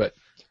care, but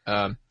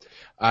I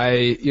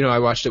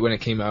watched it when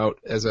it came out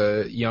as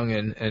a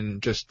youngin' and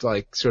just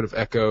like sort of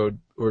echoed,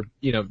 or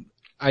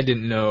I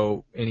didn't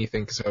know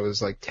anything because I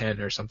was like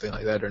 10 or something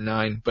like that, or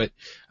 9, but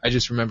I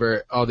just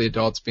remember all the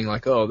adults being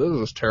like, oh, this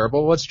was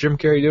terrible. What's Jim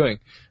Carrey doing?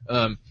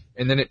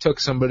 And then it took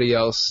somebody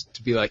else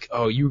to be like,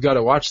 oh, you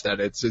gotta watch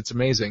that. It's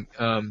amazing,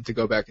 to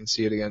go back and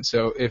see it again.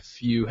 So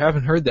if you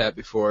haven't heard that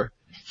before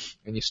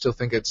and you still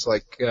think it's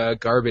like,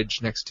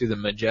 garbage next to The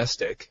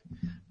Majestic,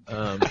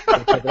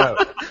 Check it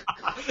out.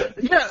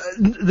 Yeah,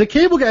 the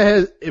Cable Guy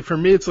has, for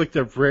me, it's like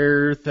the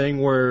rare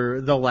thing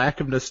where the lack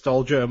of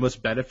nostalgia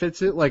almost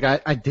benefits it. Like,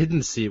 I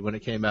didn't see it when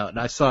it came out, and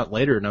I saw it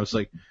later, and I was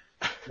like,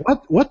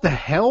 what the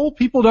hell?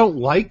 People don't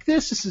like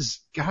this? This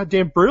is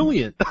goddamn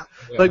brilliant. Yeah.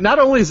 Like, not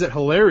only is it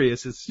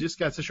hilarious, it's just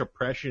got such a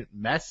prescient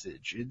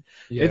message.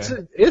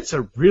 It's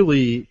a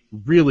really,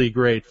 really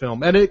great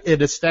film, and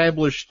it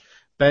established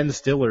Ben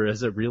Stiller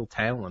as a real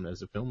talent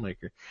as a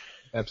filmmaker.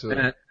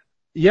 Absolutely.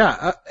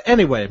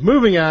 Anyway,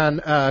 moving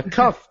on.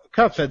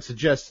 Cuff had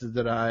suggested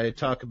that I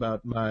talk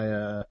about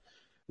my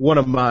one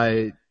of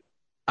my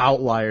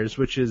outliers,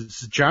 which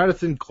is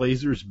Jonathan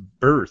Glazer's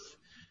Birth.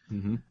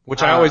 Mm-hmm.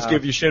 Which I always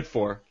give you shit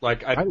for.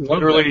 Like, I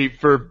literally,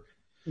 for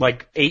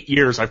like 8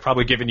 years, I've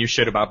probably given you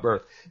shit about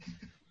Birth.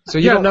 So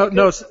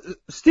no.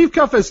 Steve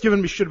Cuff has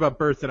given me shit about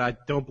Birth, and I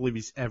don't believe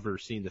he's ever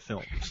seen the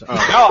film. So. No,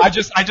 I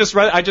just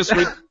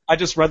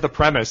read the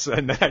premise,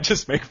 and I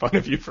just make fun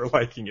of you for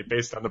liking it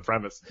based on the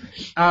premise.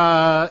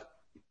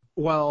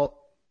 Well,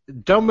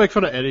 don't make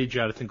fun of any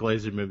Jonathan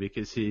Glazer movie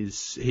because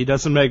he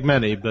doesn't make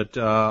many, but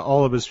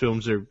all of his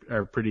films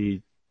are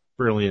pretty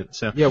brilliant.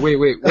 So yeah, wait.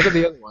 What are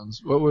the other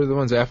ones? What were the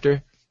ones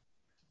after?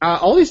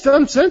 All he's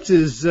done since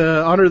is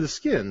Under the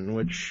Skin,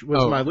 which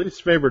was my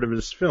least favorite of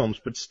his films,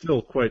 but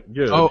still quite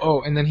good.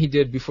 And then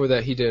before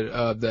that he did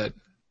that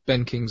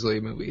Ben Kingsley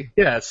movie.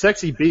 Yeah,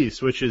 Sexy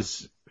Beast, which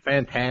is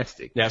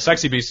fantastic. Yeah,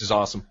 Sexy Beast is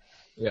awesome.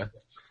 Yeah.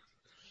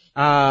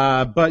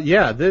 But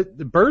yeah, the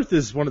Birth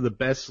is one of the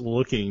best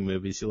looking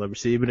movies you'll ever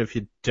see, even if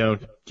you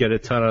don't get a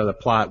ton out of the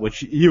plot,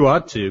 which you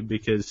ought to,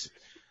 because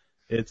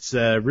it's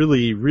a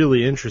really,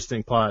 really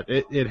interesting plot.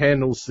 It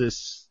handles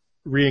this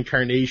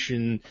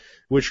reincarnation,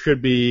 which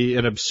could be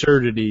an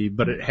absurdity,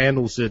 but it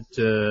handles it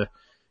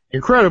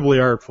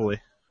incredibly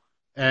artfully.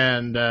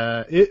 And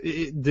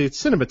the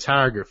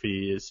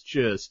cinematography is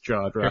just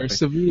jaw-dropping. Harris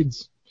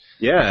Savides.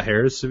 Yeah,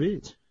 Harris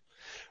Savides.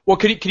 Well,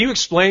 can you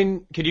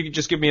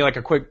just give me like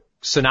a quick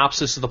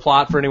synopsis of the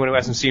plot for anyone who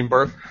hasn't seen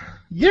Birth?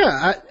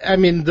 Yeah,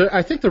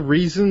 I think the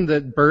reason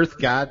that Birth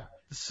got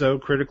so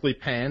critically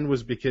panned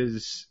was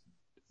because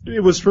it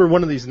was for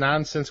one of these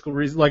nonsensical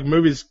reasons, like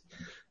movies,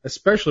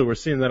 especially we're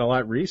seeing that a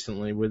lot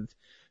recently with,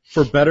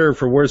 for better or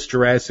for worse,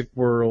 Jurassic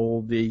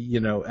World,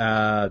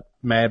 Mad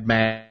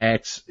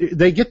Max.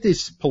 They get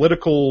this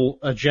political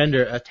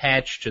agenda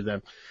attached to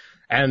them.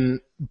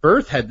 And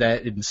Birth had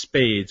that in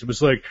spades. It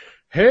was like,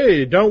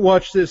 hey, don't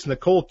watch this.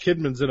 Nicole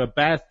Kidman's in a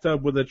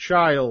bathtub with a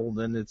child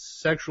and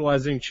it's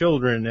sexualizing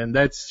children, and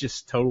that's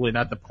just totally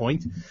not the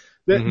point.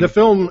 The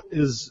film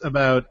is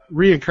about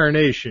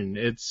reincarnation.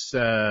 It's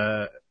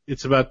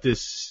about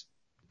this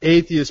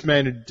atheist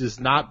man who does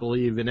not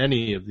believe in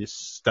any of this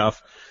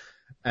stuff,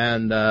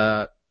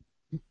 and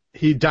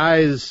he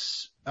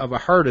dies of a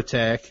heart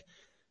attack,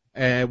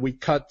 and we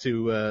cut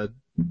to a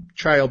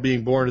child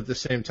being born at the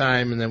same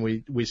time, and then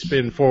we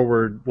spin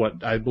forward,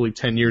 I believe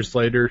 10 years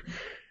later,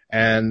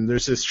 and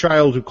there's this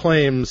child who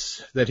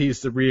claims that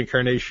he's the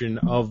reincarnation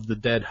of the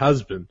dead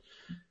husband,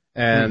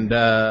 and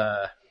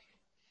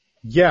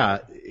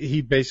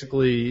he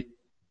basically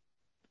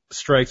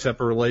strikes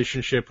up a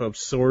relationship of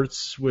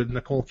sorts with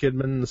Nicole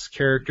Kidman's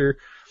character.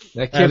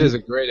 That kid is a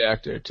great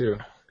actor too.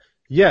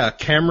 Yeah,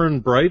 Cameron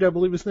Bright, I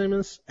believe his name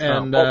is.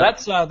 And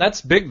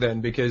that's big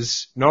then,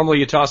 because normally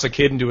you toss a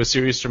kid into a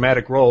serious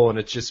dramatic role and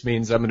it just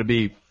means I'm going to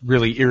be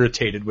really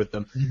irritated with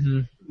them.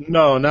 Mm-hmm.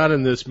 No, not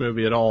in this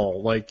movie at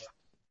all. Like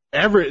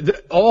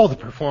all the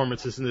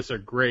performances in this are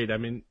great. I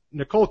mean,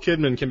 Nicole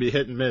Kidman can be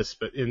hit and miss,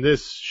 but in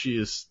this she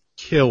is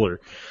killer.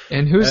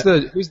 And who's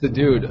the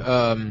dude?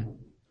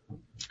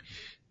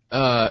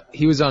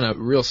 He was on a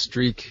real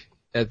streak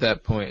at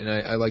that point, and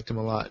I liked him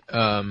a lot.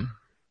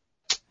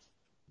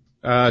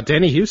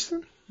 Danny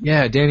Houston?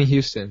 Yeah, Danny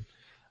Houston.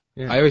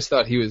 Yeah. I always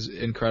thought he was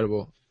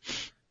incredible.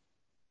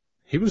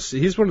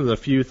 He's one of the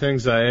few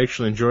things I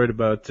actually enjoyed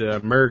about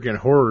American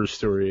Horror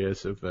Story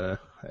as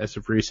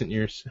of recent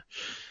years.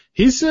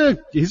 He's a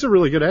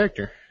really good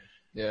actor.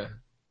 Yeah.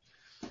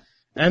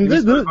 And he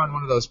was on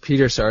one of those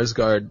Peter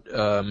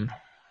Sarsgaard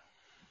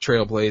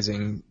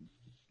trailblazing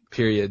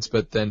periods,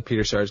 but then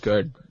Peter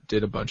Sarsgaard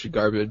did a bunch of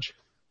garbage.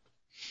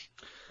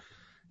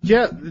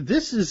 Yeah,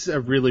 this is a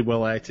really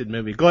well-acted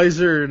movie.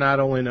 Glazer not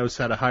only knows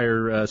how to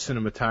hire a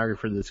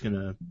cinematographer that's going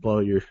to blow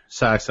your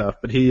socks off,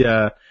 but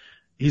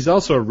he's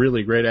also a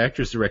really great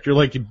actress director.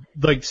 Like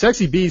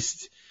Sexy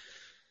Beast,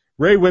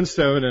 Ray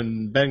Winstone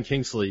and Ben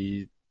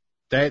Kingsley,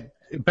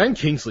 Ben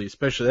Kingsley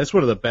especially, that's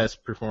one of the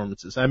best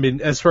performances. I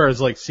mean, as far as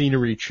like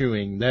scenery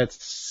chewing,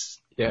 it's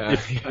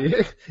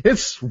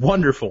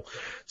wonderful.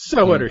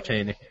 So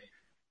entertaining.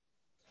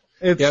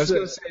 I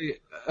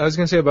was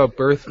gonna say about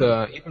Birth,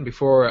 even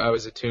before I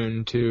was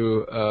attuned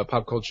to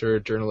pop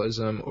culture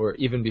journalism, or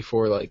even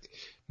before, like,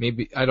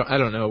 maybe I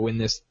don't know when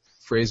this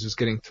phrase was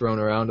getting thrown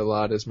around a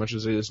lot as much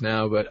as it is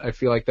now, but I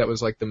feel like that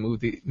was like the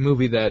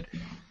movie that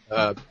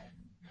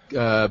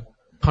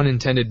pun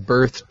intended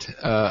birthed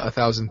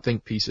 1,000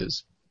 think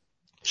pieces.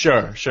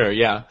 Sure,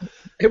 yeah.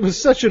 It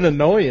was such an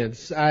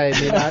annoyance. I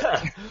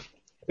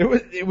mean,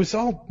 it was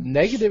all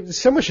negative.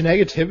 So much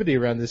negativity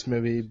around this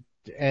movie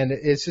and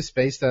it's just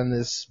based on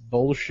this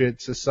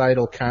bullshit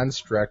societal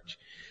construct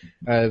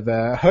of,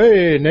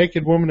 hey,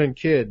 naked woman and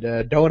kid,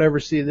 don't ever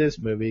see this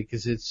movie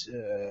because it's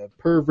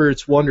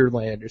pervert's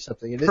Wonderland or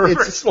something.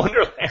 Pervert's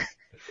Wonderland.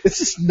 It's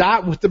just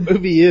not what the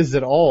movie is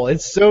at all.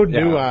 It's so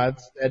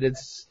nuanced, and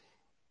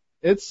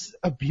it's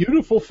a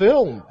beautiful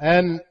film.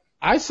 And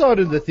I saw it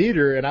in the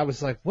theater, and I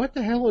was like, what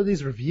the hell are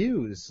these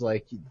reviews?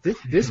 Like,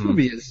 this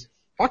movie is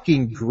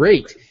fucking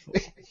great.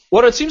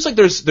 Well, it seems like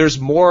there's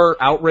more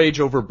outrage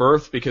over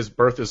Birth because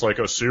Birth is like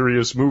a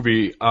serious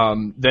movie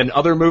than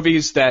other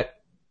movies that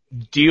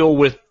deal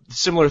with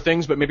similar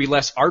things but maybe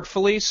less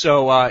artfully.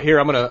 So here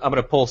I'm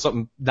gonna pull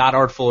something not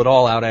artful at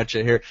all out at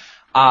you here.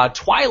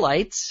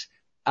 Twilight.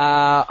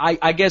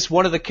 I guess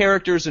one of the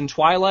characters in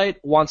Twilight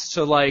wants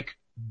to like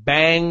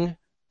bang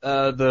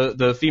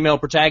the female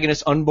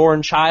protagonist's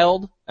unborn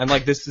child, and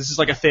like this is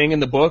like a thing in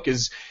the book,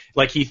 is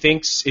like he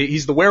thinks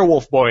he's the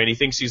werewolf boy and he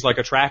thinks he's like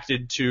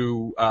attracted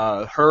to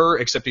her,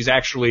 except he's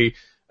actually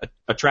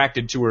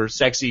attracted to her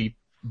sexy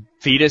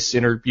fetus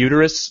in her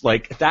uterus.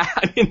 Like that,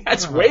 I mean,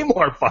 that's way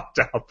more fucked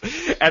up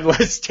and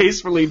less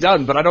tastefully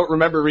done, but I don't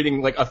remember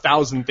reading like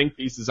 1,000 think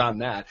pieces on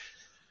that.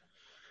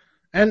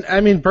 And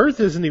I mean, Birth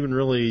isn't even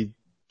really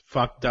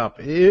fucked up.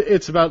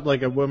 It's about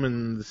like a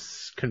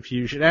woman's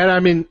confusion, and I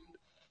mean,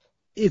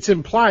 it's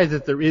implied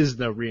that there is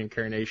no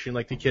reincarnation,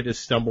 like the kid has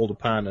stumbled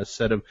upon a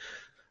set of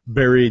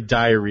buried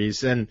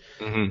diaries, and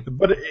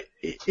but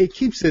it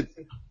keeps it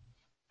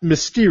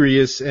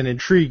mysterious and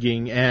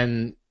intriguing,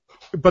 and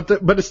but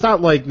it's not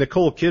like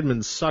Nicole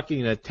Kidman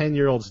sucking a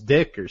 10-year-old's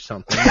dick or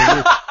something.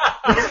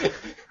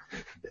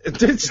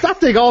 It's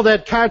nothing all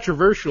that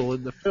controversial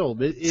in the film.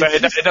 So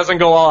it doesn't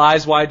go all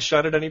eyes wide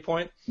shut at any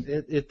point?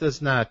 It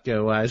does not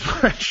go eyes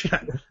wide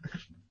shut.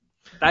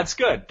 That's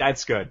good.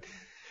 That's good.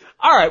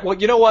 All right. Well,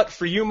 you know what?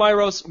 For you,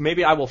 Myros,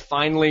 maybe I will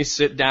finally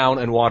sit down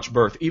and watch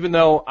Birth, even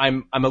though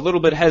I'm a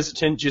little bit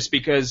hesitant just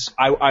because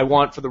I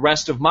want for the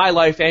rest of my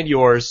life and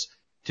yours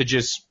to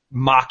just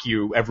mock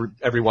you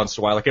every once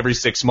in a while, like every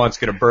 6 months,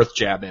 get a Birth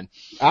jab in.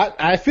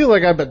 I feel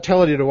like I've been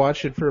telling you to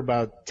watch it for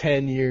about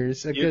 10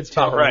 years. It's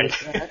about right.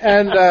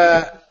 And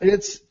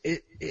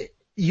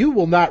you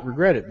will not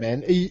regret it,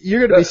 man.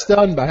 You're going to be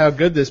stunned by how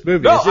good this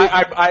movie is. No,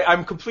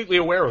 I'm completely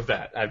aware of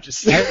that. I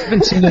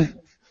haven't seen it.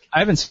 I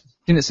haven't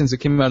seen it since it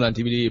came out on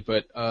DVD,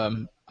 but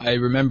I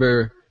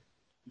remember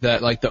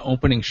that like the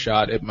opening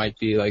shot, it might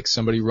be like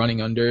somebody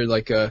running under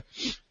like a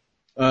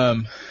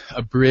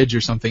bridge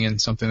or something in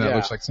something that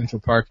looks like Central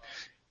Park.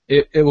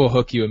 It will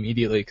hook you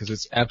immediately because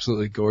it's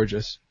absolutely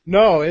gorgeous.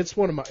 No, it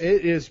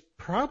is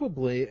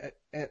probably,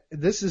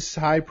 this is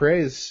high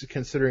praise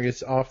considering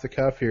it's off the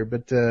cuff here,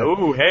 but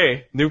ooh,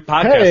 hey, new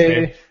podcast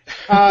name.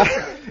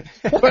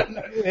 But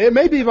it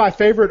may be my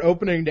favorite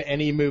opening to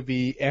any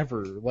movie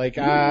ever. Like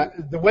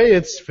the way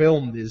it's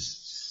filmed is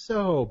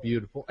so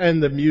beautiful,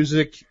 and the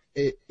music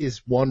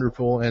is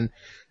wonderful, and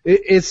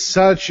it's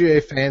such a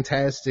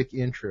fantastic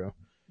intro.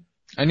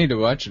 I need to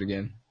watch it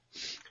again.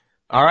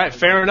 All right,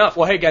 fair enough.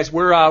 Well, hey guys,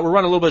 we're running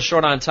a little bit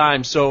short on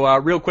time, so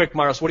real quick,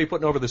 Maros, what are you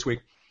putting over this week?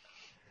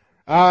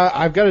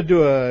 I've got to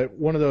do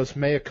one of those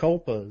mea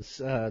culpas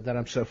that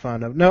I'm so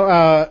fond of. No,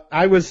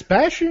 I was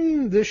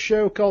bashing this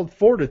show called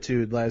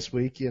Fortitude last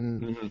week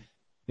in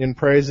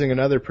praising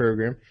another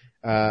program,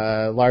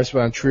 Lars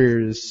von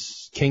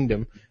Trier's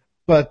Kingdom,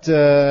 but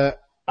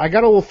I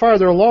got a little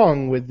farther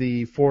along with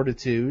the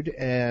Fortitude,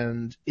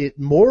 and it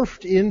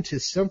morphed into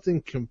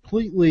something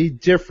completely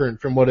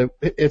different from what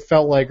it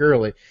felt like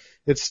early.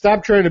 It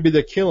stopped trying to be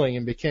The Killing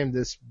and became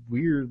this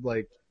weird,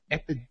 like,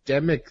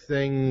 epidemic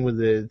thing with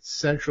a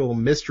central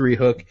mystery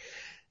hook.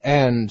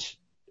 And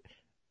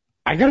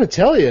I gotta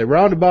tell you,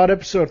 around about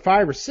episode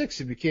 5 or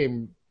 6, it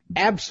became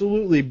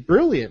absolutely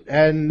brilliant.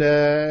 And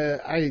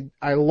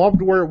I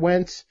loved where it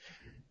went,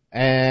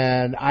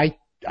 and I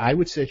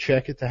would say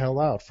check it the hell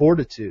out.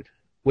 Fortitude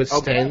with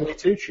Stanley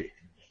Tucci.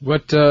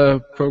 What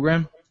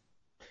program?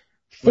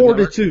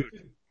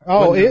 Fortitude.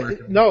 Oh,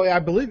 no, I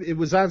believe it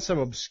was on some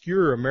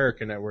obscure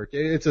American network.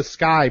 It's a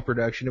Sky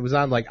production. It was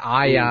on like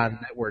Ion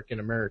Network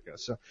in America.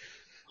 So,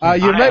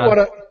 you might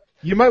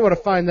want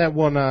to find that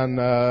one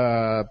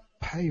on,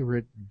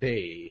 Pirate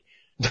Bay.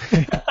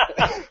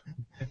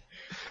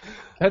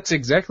 That's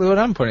exactly what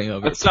I'm putting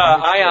over. It's,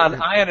 Ion.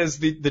 Ion is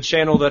the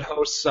channel that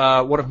hosts,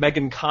 one of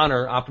Megan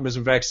Connor,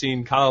 Optimism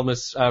Vaccine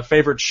columnist's,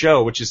 favorite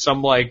show, which is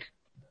some like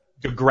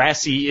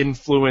Degrassi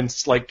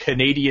influenced like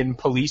Canadian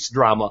police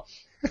drama.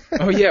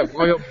 Oh yeah,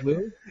 Royal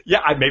Blue?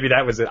 Yeah, maybe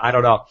that was it. I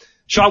don't know.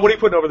 Sean, what are you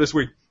putting over this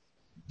week?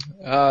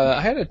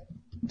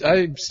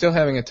 I'm still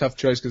having a tough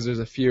choice because there's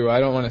a few. I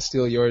don't want to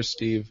steal yours,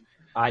 Steve.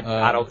 I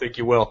don't think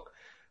you will.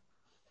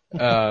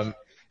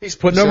 He's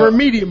putting over a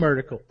Medium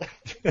article.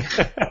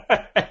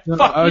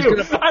 Fuck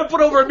you. I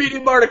put over a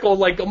Medium article in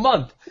like a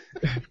month.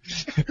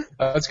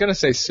 I was gonna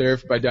say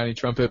Surf by Donnie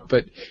Trumpet,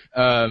 but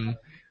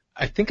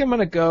I think I'm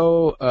gonna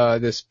go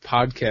this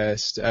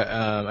podcast.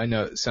 I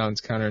know it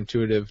sounds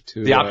counterintuitive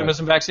to the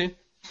Optimism Vaccine,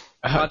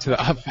 to the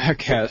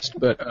podcast,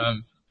 but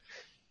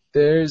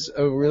There's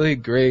a really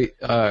great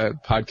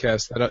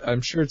podcast that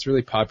I'm sure it's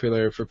really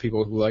popular for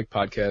people who like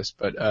podcasts,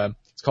 but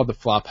it's called The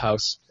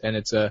Flophouse, and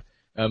it's a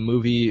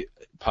movie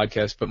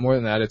podcast, but more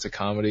than that, it's a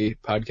comedy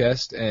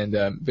podcast.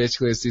 And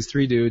basically, it's these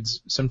three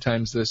dudes.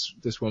 Sometimes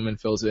this woman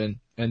fills in,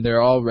 and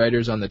they're all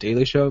writers on The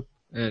Daily Show.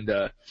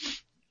 And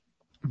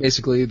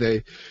basically,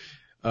 they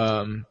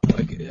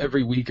like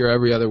every week or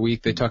every other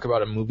week, they talk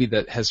about a movie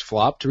that has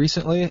flopped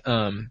recently.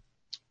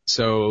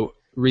 So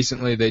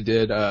recently they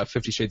did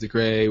 50 Shades of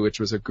Grey, which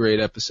was a great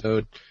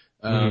episode.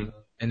 And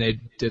they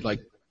did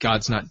like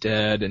God's Not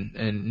Dead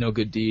and No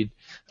Good Deed.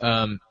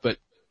 But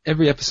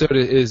every episode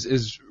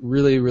is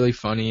really, really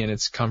funny, and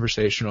it's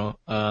conversational.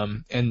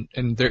 And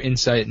their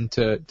insight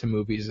into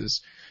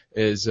movies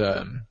is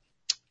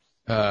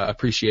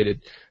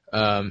appreciated.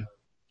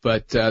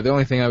 But the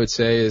only thing I would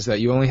say is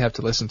that you only have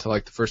to listen to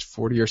like the first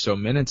 40 or so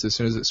minutes. As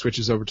soon as it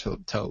switches over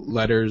to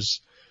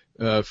letters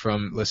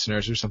from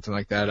listeners or something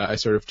like that, I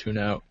sort of tune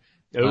out.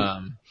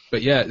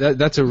 But yeah,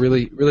 that's a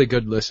really, really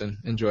good listen.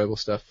 Enjoyable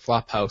stuff.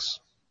 Flophouse.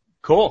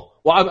 Cool.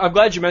 Well, I'm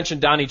glad you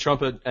mentioned Donnie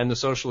Trumpet and The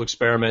Social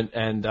Experiment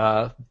and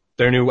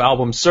their new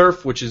album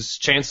Surf, which is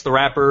Chance the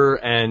Rapper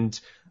and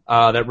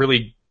that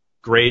really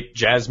great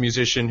jazz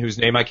musician whose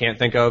name I can't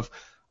think of.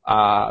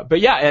 But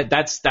yeah,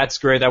 that's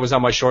great. That was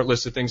on my short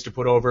list of things to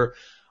put over.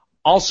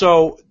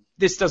 Also,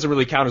 this doesn't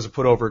really count as a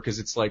put over because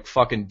it's like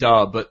fucking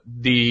duh, but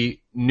the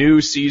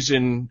new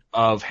season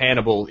of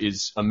Hannibal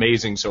is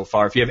amazing so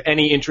far. If you have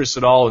any interest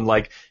at all in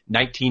like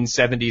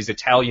 1970s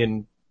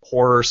Italian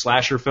horror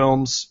slasher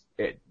films,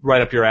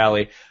 right up your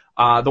alley.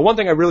 The one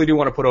thing I really do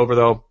want to put over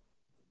though,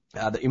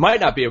 that you might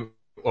not be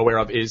aware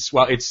of is,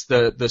 well, it's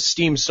the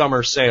Steam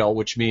Summer Sale,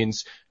 which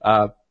means,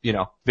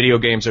 video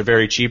games are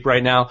very cheap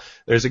right now.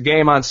 There's a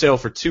game on sale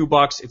for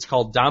 $2. It's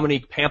called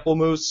Dominique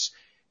Pamplemousse.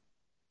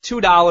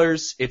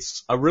 $2.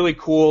 It's a really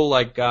cool,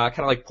 kind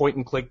of like point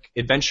and click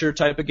adventure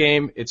type of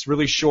game. It's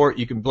really short.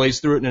 You can blaze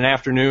through it in an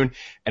afternoon,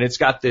 and it's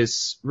got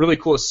this really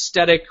cool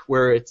aesthetic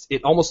where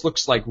it almost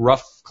looks like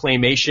rough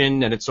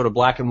claymation, and it's sort of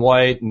black and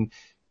white, and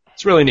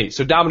it's really neat.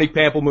 So Dominique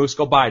Pamplemousse,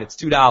 go buy it. It's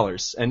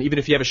 $2. And even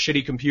if you have a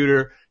shitty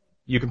computer,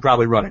 you can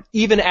probably run it.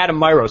 Even Adam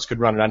Myros could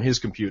run it on his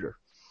computer.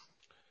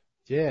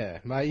 Yeah,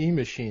 my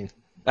e-machine.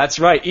 That's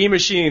right,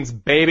 e-machines,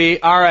 baby.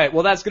 All right,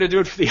 well, that's going to do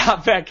it for the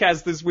Hot Fat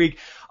Cast this week.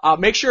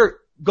 Make sure,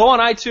 go on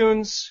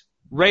iTunes,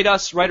 rate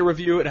us, write a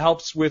review. It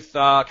helps with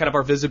kind of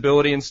our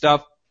visibility and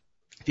stuff.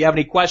 If you have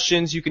any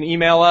questions, you can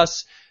email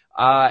us.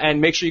 And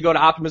make sure you go to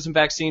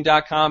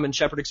optimismvaccine.com and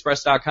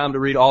shepherdexpress.com to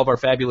read all of our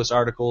fabulous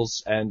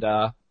articles and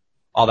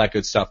all that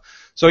good stuff.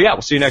 So, yeah,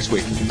 we'll see you next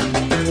week.